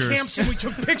fucking camps and we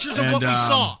took pictures of what we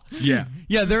saw. Yeah,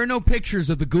 there are no pictures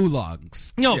of the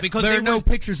gulags. No, because there are no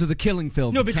pictures of the killing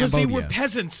fields. No, because they Cambodia. were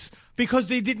peasants. Because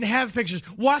they didn't have pictures.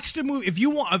 Watch the movie if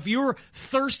you're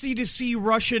thirsty to see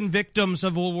Russian victims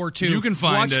of World War II. You can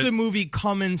find watch it. the movie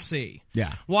Come and See.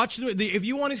 Yeah, watch if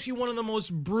you want to see one of the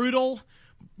most brutal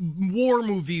war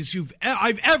movies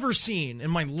I've ever seen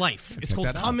in my life. It's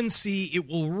called Come and See. It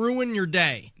will ruin your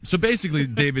day. So basically,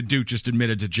 David Duke just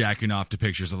admitted to jacking off to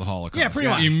pictures of the Holocaust. Yeah, pretty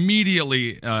much.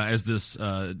 Immediately as this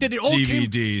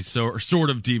DVD, sort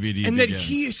of DVD and begins. then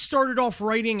he started off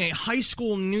writing a high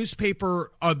school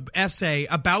newspaper essay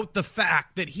about the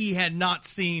fact that he had not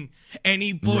seen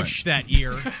any Bush that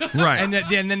year. Right. And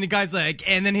then the guy's like,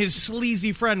 and then his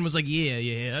sleazy friend was like,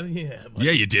 yeah. Buddy.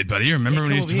 Yeah, you did, buddy. Remember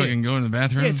when you used to fucking go in the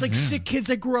bathroom? Yeah, it's like sick kids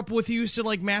I grew up with who used to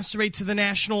like masturbate to the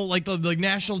National, like the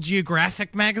National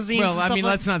Geographic magazines. Well, I mean,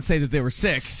 let's not say that they were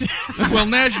sick. Well,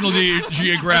 National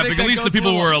Geographic, at least the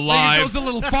people were alive. It goes a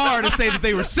little far to say that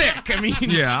they were sick. I mean,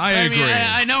 yeah, I agree.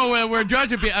 I know we're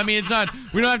judging people. I mean, it's not.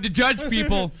 We don't have to judge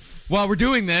people while we're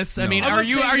doing this. I mean, are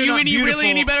you really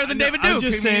any better than David Duke? I'm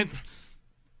just saying,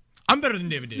 I'm better than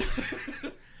David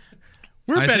Duke.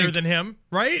 We're better than him,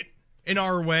 right? In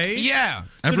our way. Yeah.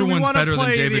 So everyone's better than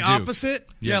David Duke. The opposite?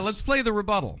 Yes. Yeah, let's play the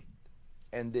rebuttal.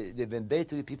 And when they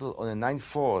took the people on the 9th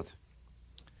Fort,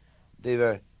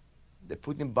 they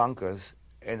put in bunkers,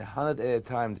 and 100 at a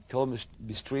time, they told them to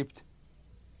be stripped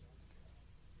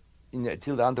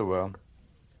till the underwear.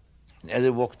 And as they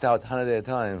walked out 100 at a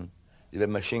time, they were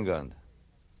machine gunned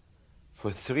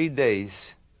for 3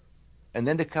 days, and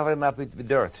then they covered them up with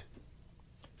dirt.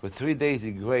 For 3 days,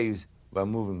 the graves were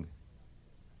moving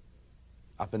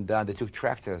up and down. They took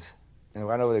tractors and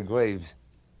ran over the graves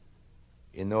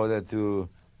in order to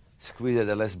squeeze at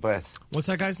the last breath. What's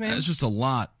that guy's name? It's just a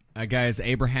lot. That guy is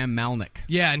Abraham Malnick.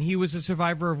 Yeah, and he was a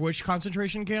survivor of which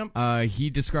concentration camp? He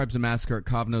describes a massacre at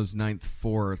Kovno's 9th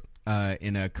Fort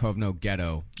in a Kovno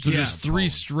ghetto. So just 3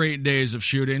 straight days of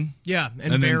shooting. Yeah,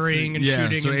 and burying and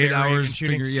shooting. So and 8 hours. and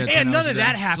shooting. Yeah, and none of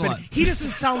that happened. He doesn't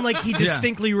sound like he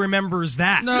distinctly remembers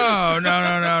that.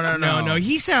 No.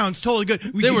 He sounds totally good.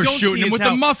 They were shooting him with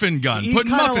the muffin gun. He's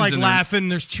putting kind of muffins like in laughing.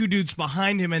 There's 2 dudes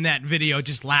behind him in that video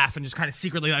just laughing, just kind of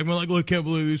secretly like, we're like, look, can't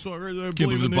believe this. Can't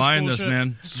believe they're buying this,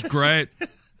 man. This is great.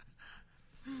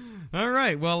 All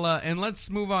right, well, and let's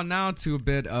move on now to a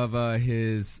bit of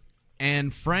his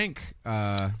Anne Frank.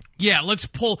 Yeah, let's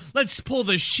pull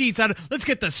the sheets out. Let's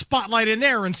get the spotlight in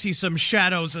there and see some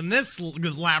shadows in this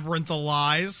labyrinth of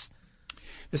lies.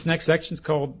 This next section is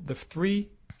called The 3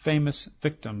 Famous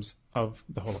Victims of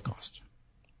the Holocaust.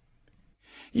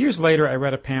 Years later, I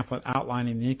read a pamphlet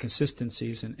outlining the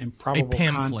inconsistencies and improbable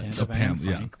content of Anne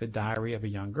Frank, The Diary of a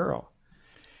Young Girl.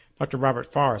 Dr.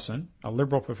 Robert Farrison, a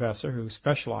liberal professor who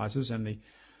specializes in the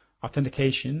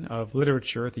authentication of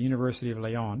literature at the University of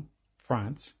Lyon,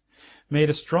 France, made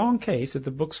a strong case that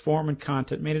the book's form and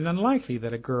content made it unlikely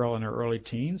that a girl in her early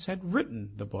teens had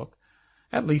written the book,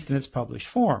 at least in its published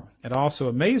form. It also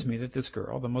amazed me that this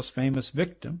girl, the most famous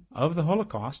victim of the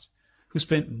Holocaust, who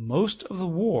spent most of the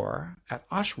war at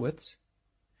Auschwitz,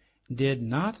 did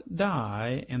not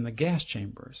die in the gas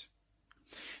chambers.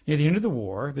 Near the end of the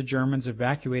war, the Germans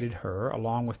evacuated her,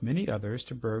 along with many others,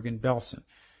 to Bergen-Belsen.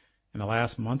 In the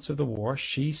last months of the war,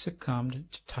 she succumbed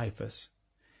to typhus.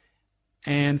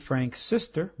 Anne Frank's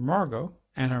sister, Margot,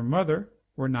 and her mother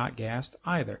were not gassed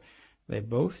either. They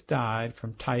both died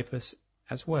from typhus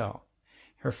as well.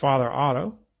 Her father,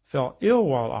 Otto, fell ill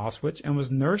while at Auschwitz and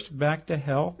was nursed back to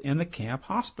health in the camp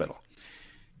hospital.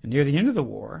 And near the end of the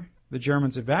war, the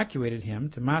Germans evacuated him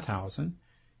to Mauthausen,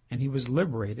 and he was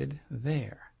liberated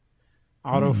there.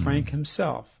 Otto Frank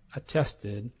himself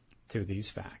attested to these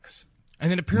facts. And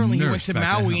then apparently he went to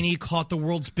Maui and he caught the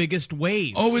world's biggest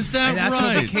wave. Oh, is that right? And that's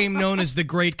what became known as the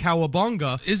Great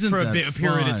Cowabunga for a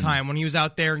period of time. When he was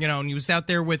out there, and he was out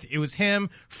there with, it was him,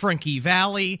 Frankie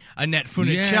Valli, Annette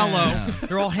Funicello. Yeah.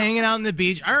 They're all hanging out on the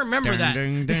beach. I remember that.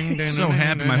 So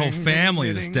happy my whole family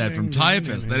is dead from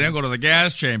typhus. They didn't go to the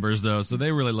gas chambers, though, so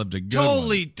they really lived a good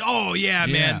one. Oh, yeah,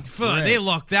 man. They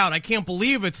lucked out. I can't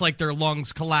believe it's like their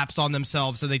lungs collapsed on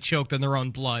themselves and they choked on their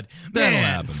own blood. That'll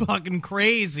happen. Fucking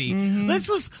crazy. Mm-hmm. Let's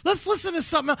listen to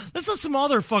something else. Let's listen to some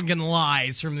other fucking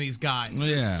lies from these guys.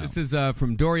 Yeah. This is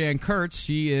from Dorianne Kurtz.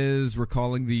 She is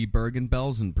recalling the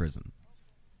Bergen-Belsen prison.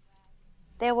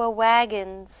 There were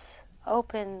wagons,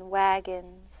 open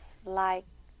wagons, like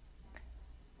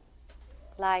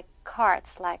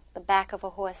carts, like the back of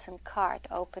a horse and cart,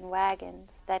 open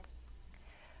wagons that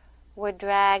were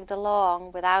dragged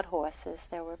along without horses.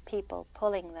 There were people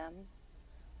pulling them.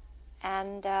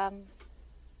 And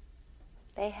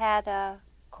they had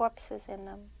corpses in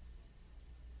them.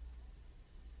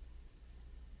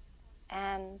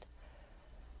 And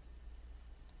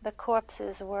the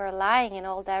corpses were lying in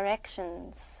all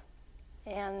directions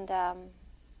and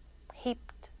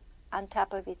heaped on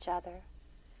top of each other.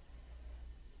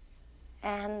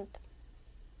 And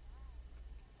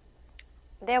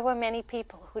there were many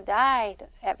people who died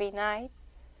every night,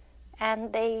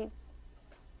 and they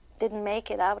didn't make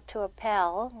it out to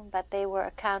Appel, but they were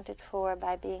accounted for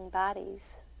by being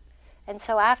bodies. And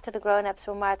so after the grown-ups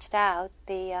were marched out,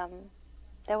 there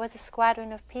was a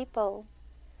squadron of people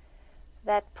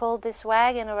that pulled this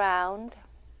wagon around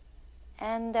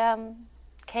and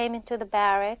came into the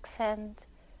barracks and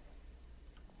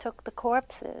took the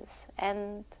corpses.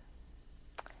 And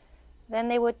then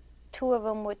two of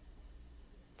them would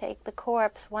take the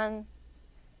corpse, one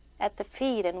at the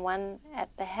feet and one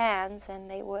at the hands, and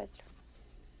they would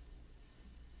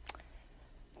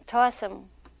toss them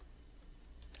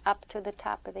up to the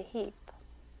top of the heap.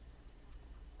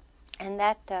 And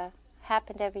that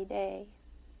happened every day.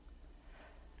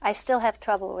 I still have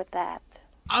trouble with that.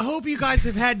 I hope you guys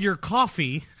have had your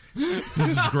coffee. This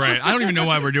is great. I don't even know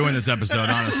why we're doing this episode,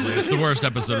 honestly. It's the worst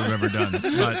episode I've ever done.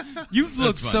 But you've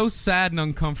looked so sad and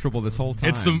uncomfortable this whole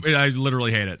time. I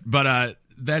literally hate it. But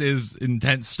that is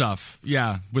intense stuff.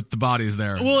 Yeah, with the bodies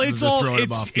there. Well, it's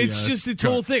just the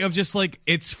whole thing of just like,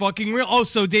 it's fucking real. Oh,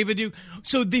 so David Duke,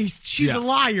 she's a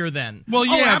liar then. Well,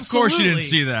 yeah, of course you didn't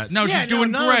see that. No, she's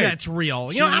doing great. That's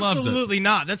real. Absolutely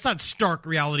not. That's not stark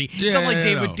reality. It's not like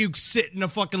David Duke sitting in a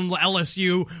fucking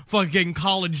LSU fucking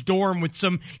college dorm with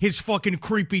his fucking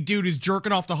creepy dude who's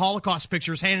jerking off the Holocaust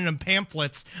pictures, handing him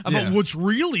pamphlets about what's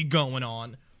really going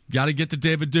on. Got to get to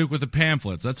David Duke with the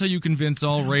pamphlets. That's how you convince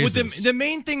all racists. Well, the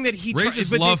main thing that he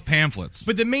racists love pamphlets.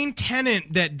 But the main tenet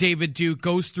that David Duke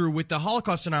goes through with the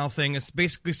Holocaust denial thing is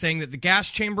basically saying that the gas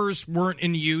chambers weren't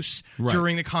in use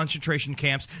during the concentration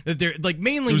camps. That they're like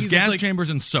mainly it was gas chambers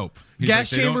and soap. Gas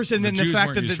chambers, and then the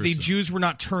fact that the Jews were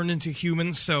not turned into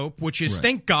human soap, which is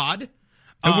thank God.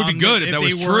 It would be good if that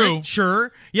was true.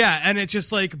 Sure, yeah, and it's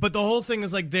just like, but the whole thing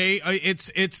is like it's.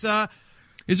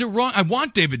 Is it wrong? I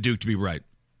want David Duke to be right.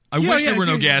 I wish there were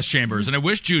no gas chambers, and I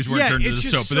wish Jews weren't turned into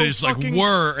soap, but they just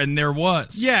were, and there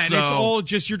was. Yeah, and it's all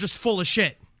just, you're just full of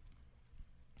shit.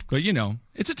 But,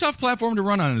 it's a tough platform to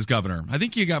run on as governor. I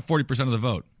think you got 40% of the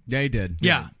vote. Yeah, he did.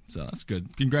 Yeah. So that's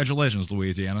good. Congratulations,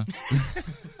 Louisiana.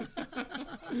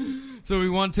 So we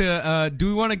want to, do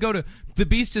we want to go to The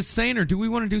Beast is Sane, or do we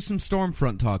want to do some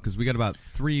Stormfront talk? Because we got about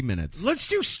 3 minutes. Let's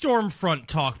do Stormfront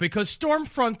talk, because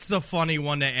Stormfront's a funny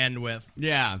one to end with.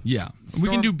 Yeah. Yeah. We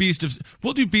can do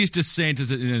we'll do Beast is Saint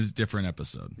in a different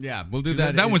episode. Yeah, we'll do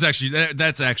that.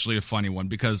 That's actually a funny one,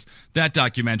 because that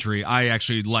documentary, I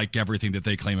actually like everything that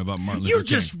they claim about Martin Luther King. You're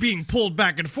just being pulled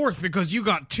back and forth because you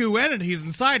got two entities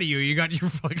inside of you. You got your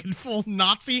fucking full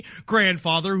Nazi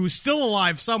grandfather who's still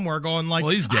alive somewhere going like,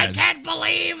 well, he's dead. I can't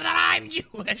believe that I'm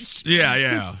Jewish.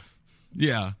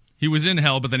 Yeah. He was in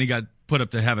hell, but then he got put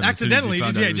up to heaven. Accidentally,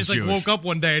 he just like woke up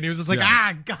one day and he was just like,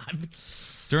 God.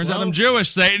 Turns out I'm Jewish,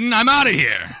 Satan. I'm out of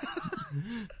here.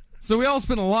 So we all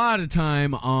spent a lot of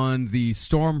time on the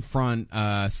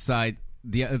Stormfront site,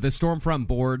 the Stormfront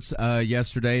boards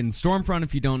yesterday. And Stormfront,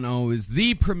 if you don't know, is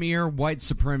the premier white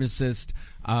supremacist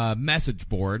message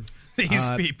board. These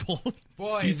people.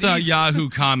 Boy, you thought Yahoo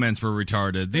comments were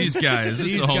retarded. These guys,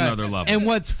 it's a whole nother level. And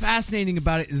what's fascinating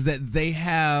about it is that they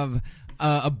have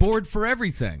a board for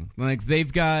everything. Like,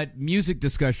 they've got music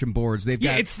discussion boards.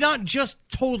 It's not just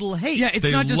total hate. Yeah,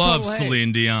 it's not just total hate. They love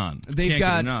Celine Dion. They've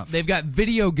got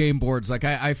video game boards. Like,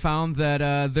 I found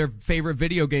that their favorite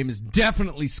video game is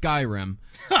definitely Skyrim.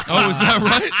 Oh, is that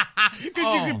right?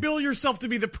 Because you can build yourself to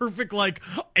be the perfect, like,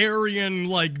 Aryan,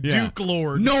 like, Duke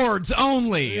Lord. Nords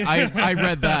only. I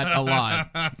read that a lot.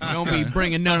 Don't be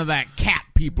bringing none of that cat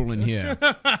people in here.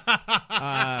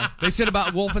 They said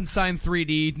about Wolfenstein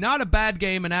 3D, not a bad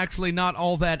game and actually not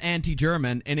all that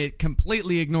anti-German, and it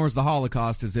completely ignores the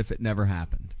Holocaust as if it never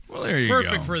happened. Well, there you go.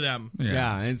 Perfect for them.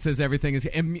 Yeah, and it says everything is...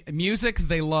 And music,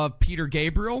 they love Peter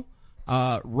Gabriel,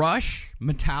 Rush,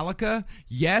 Metallica.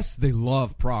 Yes, they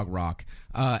love prog rock.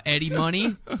 Eddie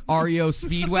Money, REO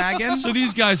Speedwagon. So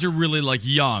these guys are really, like,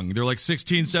 young. They're like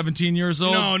 16, 17 years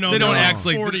old. No, they don't act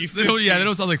like 40, they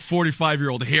don't sound like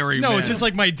 45-year-old hairy men. No, it's just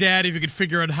like my dad, if he could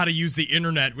figure out how to use the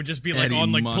internet, would just be like Eddie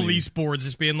on like Money. police boards,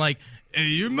 just being like, "Hey,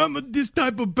 you remember this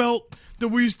type of belt that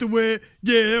we used to wear?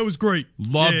 Yeah, that was great.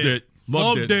 Loved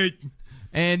it.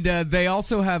 And they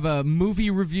also have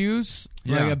movie reviews,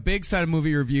 like a big side of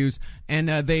movie reviews.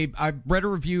 And I read a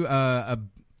review, a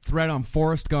thread on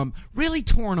Forrest Gump. Really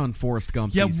torn on Forrest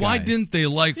Gump. Yeah, these why guys. didn't they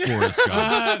like Forrest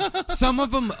Gump? Some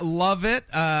of them love it,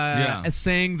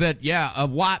 saying that, a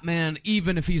white man,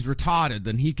 even if he's retarded,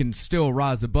 then he can still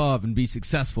rise above and be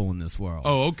successful in this world.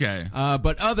 Oh, okay.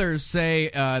 But others say,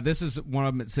 this is one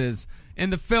of them, it says, in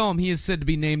the film, he is said to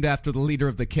be named after the leader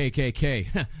of the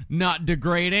KKK. Not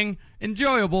degrading,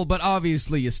 enjoyable, but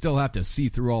obviously you still have to see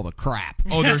through all the crap.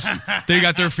 Oh, they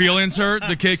got their feelings hurt?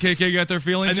 The KKK got their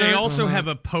feelings hurt? And they also have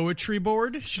a poetry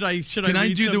board. Should I read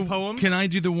some poems? Can I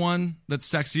do the one that's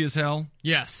sexy as hell?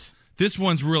 Yes. This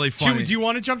one's really funny. Do you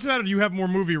want to jump to that, or do you have more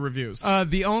movie reviews?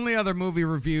 The only other movie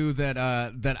review that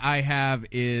I have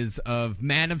is of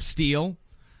Man of Steel.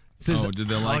 Says, did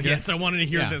they like it? Yes, I wanted to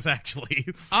hear this, actually.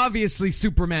 Obviously,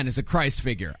 Superman is a Christ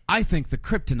figure. I think the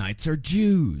Kryptonites are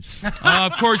Jews.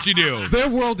 Of course you do. Their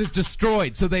world is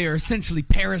destroyed, so they are essentially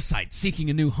parasites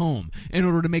seeking a new home. In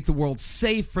order to make the world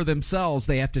safe for themselves,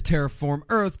 they have to terraform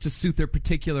Earth to suit their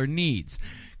particular needs.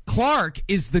 Clark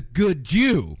is the good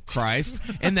Jew, Christ,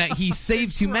 in that he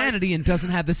saves humanity and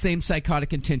doesn't have the same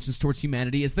psychotic intentions towards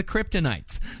humanity as the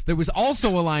Kryptonites. There was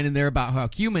also a line in there about how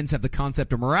humans have the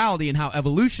concept of morality and how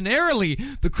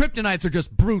evolutionarily the Kryptonites are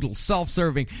just brutal,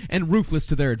 self-serving, and ruthless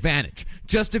to their advantage.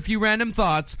 Just a few random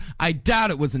thoughts. I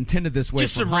doubt it was intended this way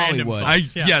from Hollywood.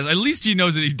 Yes, at least he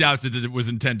knows that he doubts that it was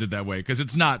intended that way, because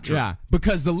it's not true. Yeah,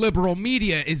 because the liberal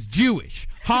media is Jewish.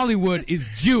 Hollywood is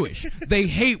Jewish. They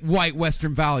hate white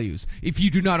Western values. If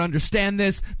you do not understand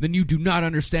this, then you do not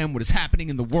understand what is happening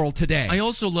in the world today. I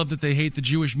also love that they hate the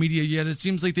Jewish media, yet it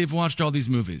seems like they've watched all these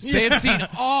movies. They have seen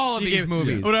all of these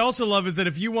movies. What I also love is that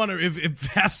if you want to, if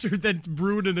faster than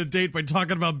ruin a date by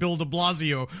talking about Bill de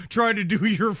Blasio, try to do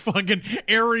your fucking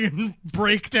Aryan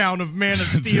breakdown of Man of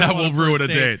Steel. That will ruin a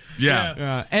date.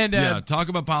 And talk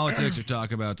about politics or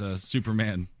talk about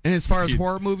Superman. And as far as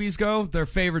horror movies go, their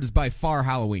favorite is by far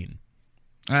Halloween.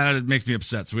 It makes me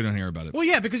upset, so we don't hear about it. Well,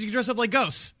 yeah, because you can dress up like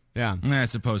ghosts. Yeah. I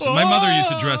suppose so. My mother used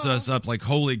to dress us up like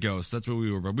holy ghosts. That's what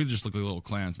we were. But we just looked like little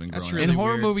Klansmen growing up. And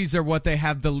horror movies are what they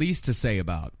have the least to say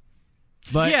about.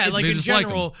 But yeah, like in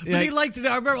general. Like but they liked.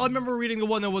 I remember reading the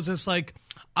one that was just like,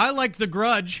 I like The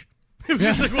Grudge. It was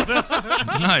just like,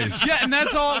 nice. Yeah, and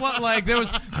that's all. There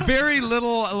was very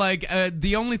little.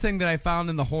 The only thing that I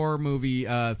found in the horror movie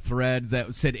thread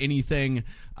that said anything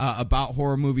about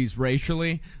horror movies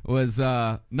racially was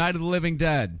Night of the Living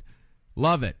Dead.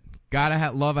 Love it.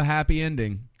 Gotta love a happy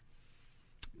ending.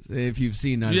 If you've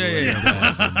seen Night of the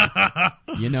Living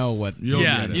Dead, you know what.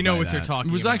 You know what they're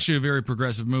talking about. It was actually a very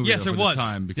progressive movie. Yes, for it was. the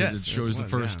time because it shows the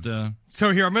first.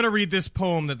 So here, I'm going to read this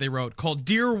poem that they wrote called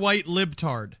 "Dear White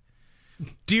Libtard."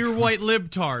 Dear white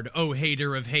libtard, oh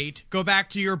hater of hate, go back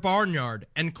to your barnyard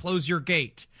and close your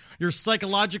gate. You're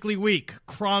psychologically weak,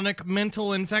 chronic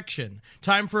mental infection.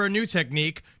 Time for a new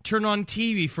technique. Turn on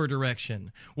TV for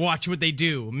direction. Watch what they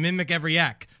do. Mimic every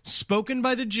act. Spoken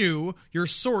by the Jew, your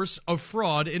source of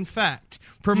fraud in fact.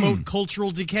 Promote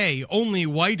cultural decay. Only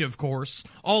white, of course.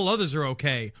 All others are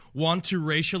okay. Want to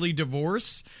racially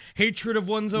divorce? Hatred of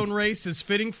one's own race is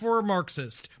fitting for a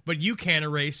Marxist, but you can't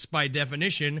erase, by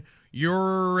definition,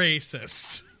 you're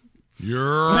racist.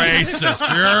 You're racist.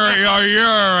 You're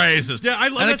racist. Yeah,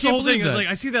 that's the whole thing. That. Like,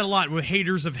 I see that a lot with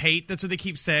haters of hate. That's what they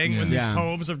keep saying when these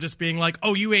poems of just being like,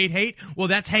 "Oh, you hate? Well,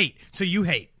 that's hate. So you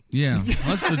hate." Yeah,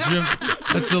 that's the Jim.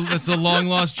 That's the long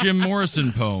lost Jim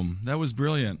Morrison poem. That was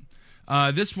brilliant.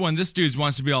 This dude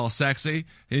wants to be all sexy.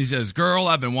 He says, "Girl,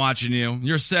 I've been watching you.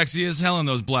 You're sexy as hell in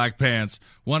those black pants.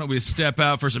 Why don't we step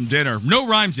out for some dinner?" No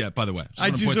rhymes yet, by the way.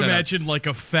 I just imagine like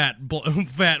a fat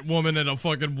woman at a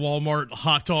fucking Walmart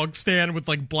hot dog stand with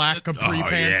like black capri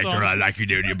pants on. Girl, I like you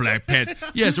doing your black pants.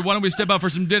 Yeah, so why don't we step out for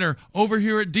some dinner over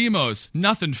here at Demos?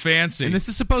 Nothing fancy. And this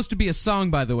is supposed to be a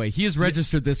song, by the way. He has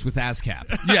registered this with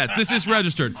ASCAP. Yes, this is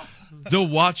registered. They'll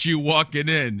watch you walking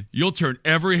in. You'll turn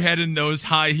every head in those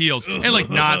high heels. And like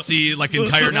Nazi, like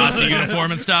entire Nazi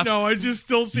uniform and stuff. No, I just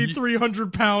still see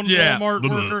 300-pound Walmart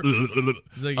worker.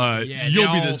 Like,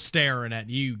 you'll be staring at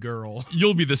you, girl.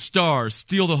 You'll be the star.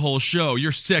 Steal the whole show.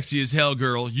 You're sexy as hell,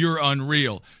 girl. You're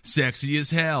unreal. Sexy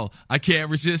as hell. I can't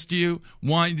resist you.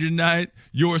 Want you tonight.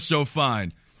 You're so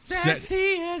fine.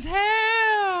 Sexy as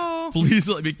hell. Please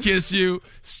let me kiss you.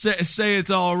 Say it's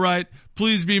all right.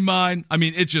 Please be mine. I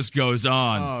mean, it just goes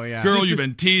on. Oh, yeah. Girl, you've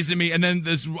been teasing me. And then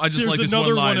this, I just like this one line.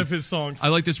 There's another one of his songs. I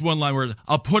like this one line where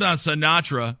I'll put on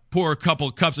Sinatra, pour a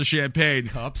couple cups of champagne,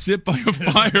 sit by a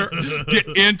fire, get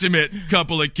intimate,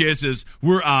 couple of kisses.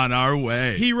 We're on our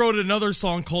way. He wrote another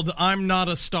song called "I'm Not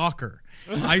a Stalker."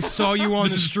 I saw you on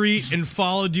the street and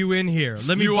followed you in here.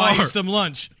 Let me buy you some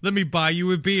lunch. Let me buy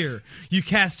you a beer. You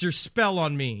cast your spell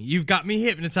on me. You've got me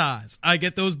hypnotized. I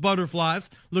get those butterflies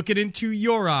looking into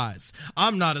your eyes.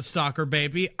 I'm not a stalker,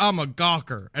 baby. I'm a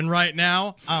gawker. And right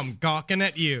now, I'm gawking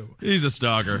at you. He's a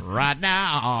stalker. Right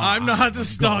now. I'm not a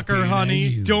stalker,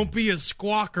 honey. Don't be a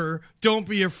squawker. Don't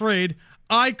be afraid.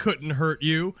 I couldn't hurt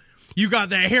you. You got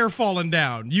that hair falling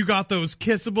down. You got those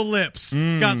kissable lips.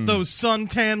 Got those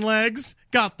suntan legs.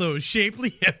 Got those shapely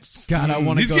hips. God, I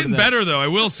want to. He's getting better, though. I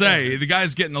will say the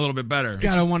guy's getting a little bit better.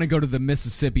 God, I want to go to the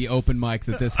Mississippi open mic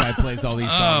that this guy plays all these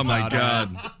songs. Oh my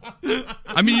God!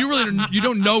 I mean, you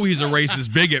don't know he's a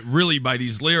racist bigot really by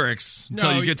these lyrics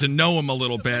until you get to know him a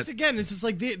little bit. Again, it's just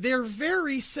like they're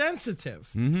very sensitive.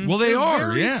 Mm-hmm. Well, they're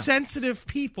very sensitive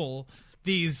people.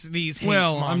 These hate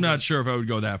mongers. I'm not sure if I would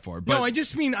go that far. But no,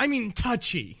 I mean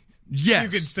touchy. Yes, you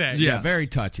could say. Yeah, very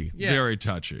touchy. Yeah. Very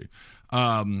touchy.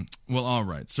 Well, all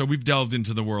right. So we've delved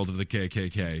into the world of the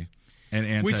KKK and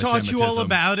anti-Semitism. We taught you all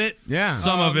about it. Yeah,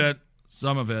 some of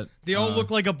it. They all look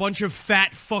like a bunch of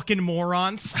fat fucking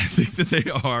morons. I think that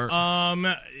they are.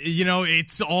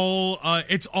 It's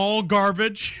all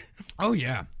garbage. Oh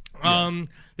yeah.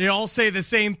 They all say the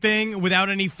same thing without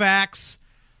any facts.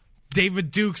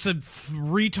 David Duke's a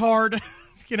retard.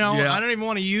 I don't even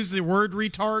want to use the word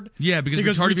retard. Yeah, because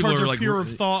retarded people are like pure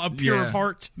of thought, pure of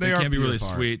heart. They can be really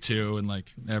sweet too, and like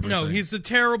everything. No, he's a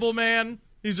terrible man.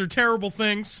 These are terrible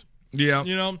things. Yeah,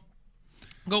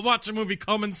 go watch the movie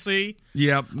Come and See.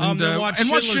 Yep, and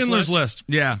watch Schindler's List.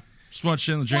 Yeah, just watch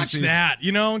Schindler's List. Watch that.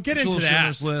 Get into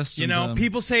that. Schindler's List.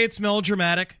 People say it's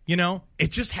melodramatic.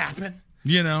 It just happened.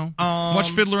 Watch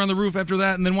Fiddler on the Roof after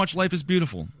that, and then watch Life is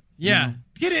Beautiful. Yeah,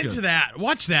 get into that.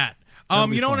 Watch that.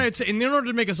 In order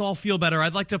to make us all feel better,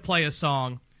 I'd like to play a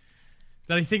song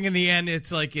that I think in the end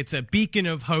it's a beacon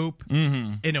of hope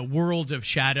in a world of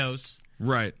shadows.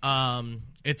 Right.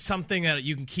 It's something that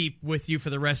you can keep with you for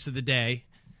the rest of the day.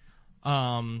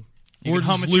 You Or can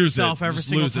hum just it to lose it. yourself every Just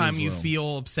single lose it time as you well.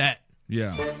 feel upset.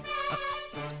 Yeah.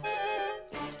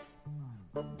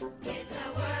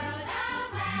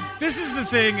 This is the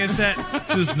thing, is that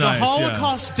This is the nice,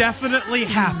 Holocaust definitely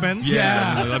happened.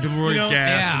 Yeah. A lot of people were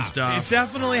gassed and stuff. It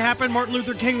definitely happened. Martin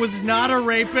Luther King was not a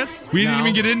rapist. We didn't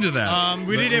even get into that.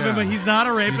 We didn't even, but he's not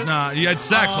a rapist. He's not. He had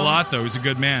sex a lot, though. He's a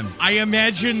good man. I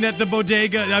imagine that the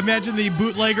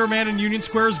bootlegger man in Union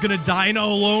Square is going to dine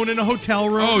alone in a hotel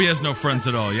room. Oh, he has no friends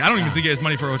at all. Yeah, I don't even think he has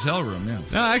money for a hotel room. Yeah.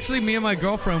 No, actually, me and my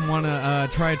girlfriend want to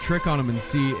try a trick on him and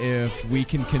see if we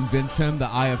can convince him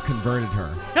that I have converted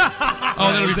her.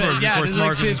 Oh, that'll be perfect. Yeah, of course, just, like,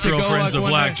 Marcus's to go, girlfriend's like, a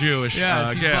one black night- Jewish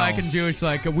Yeah, she's gal. black and Jewish.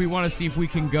 Like, we want to see if we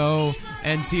can go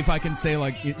and see if I can say,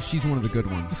 like, she's one of the good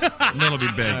ones. That'll be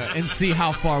big. And see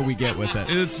how far we get with it.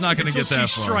 It's not going to get that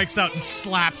she far. strikes out and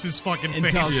slaps his fucking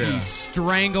face. Until she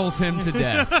strangles him to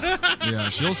death. Yeah,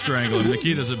 she'll strangle him.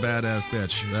 Nikita's a badass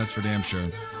bitch. That's for damn sure.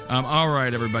 All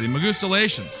right, everybody.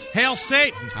 Magustalations. Hail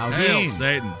Satan. Hail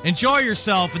Satan. Enjoy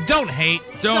yourself and don't hate.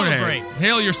 Don't Celebrate.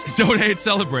 hate. Don't hate,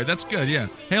 celebrate. That's good, yeah.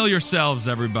 Hail yourselves,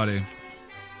 everybody.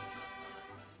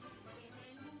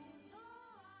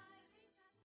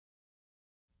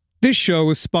 This show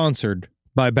is sponsored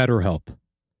by BetterHelp.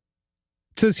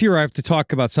 It says here I have to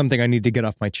talk about something I need to get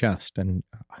off my chest, and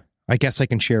I guess I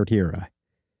can share it here.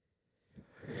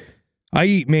 I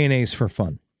eat mayonnaise for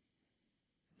fun.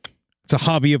 It's a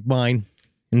hobby of mine,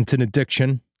 and it's an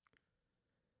addiction.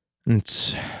 And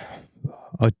it's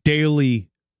a daily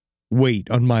weight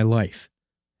on my life.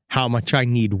 How much I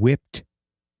need whipped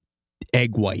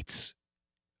egg whites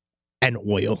and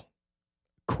oil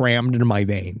crammed into my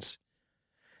veins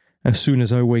as soon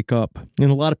as I wake up.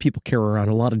 And a lot of people carry around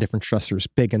a lot of different stressors,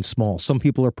 big and small. Some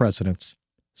people are presidents.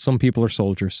 Some people are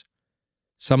soldiers.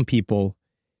 Some people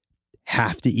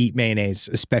have to eat mayonnaise,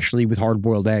 especially with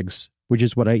hard-boiled eggs, which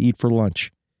is what I eat for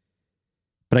lunch.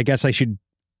 But I guess I should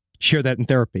share that in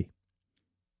therapy.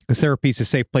 Because therapy is a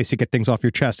safe place to get things off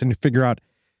your chest and to figure out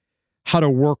how to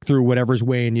work through whatever's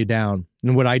weighing you down.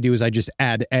 And what I do is I just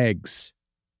add eggs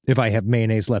if I have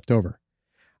mayonnaise left over.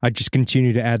 I just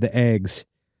continue to add the eggs.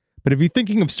 But if you're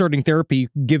thinking of starting therapy,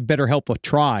 give BetterHelp a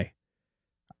try.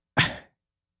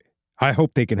 I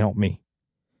hope they can help me.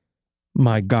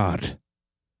 My God.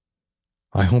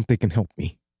 I hope they can help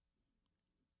me.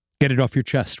 Get it off your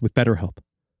chest with BetterHelp.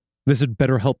 Visit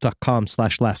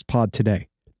BetterHelp.com/lastpod today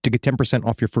to get 10%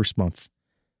 off your first month.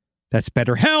 That's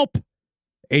BetterHelp.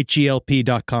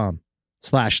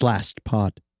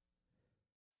 HELP.com/lastpod.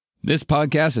 This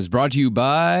podcast is brought to you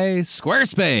by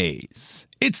Squarespace.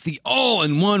 It's the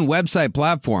all-in-one website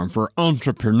platform for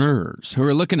entrepreneurs who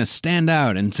are looking to stand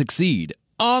out and succeed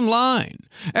online.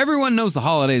 Everyone knows the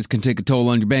holidays can take a toll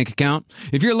on your bank account.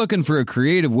 If you're looking for a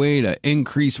creative way to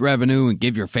increase revenue and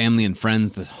give your family and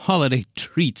friends the holiday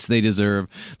treats they deserve,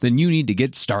 then you need to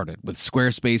get started with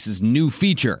Squarespace's new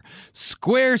feature,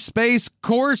 Squarespace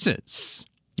Courses.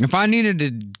 If I needed to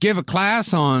give a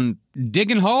class on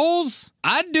digging holes,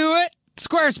 I'd do it.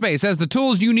 Squarespace has the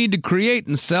tools you need to create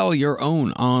and sell your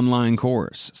own online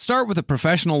course. Start with a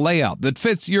professional layout that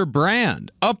fits your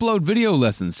brand. Upload video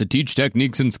lessons to teach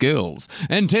techniques and skills.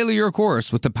 And tailor your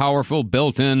course with the powerful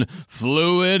built-in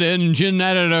Fluid Engine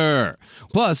Editor.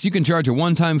 Plus, you can charge a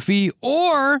one-time fee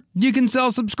or you can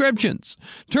sell subscriptions.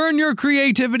 Turn your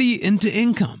creativity into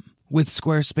income with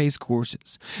Squarespace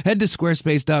Courses. Head to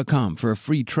squarespace.com for a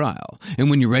free trial. And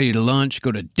when you're ready to launch,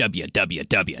 go to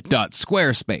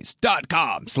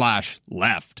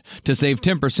www.squarespace.com/left to save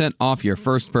 10% off your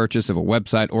first purchase of a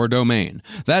website or domain.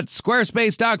 That's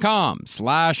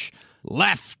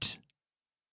squarespace.com/left.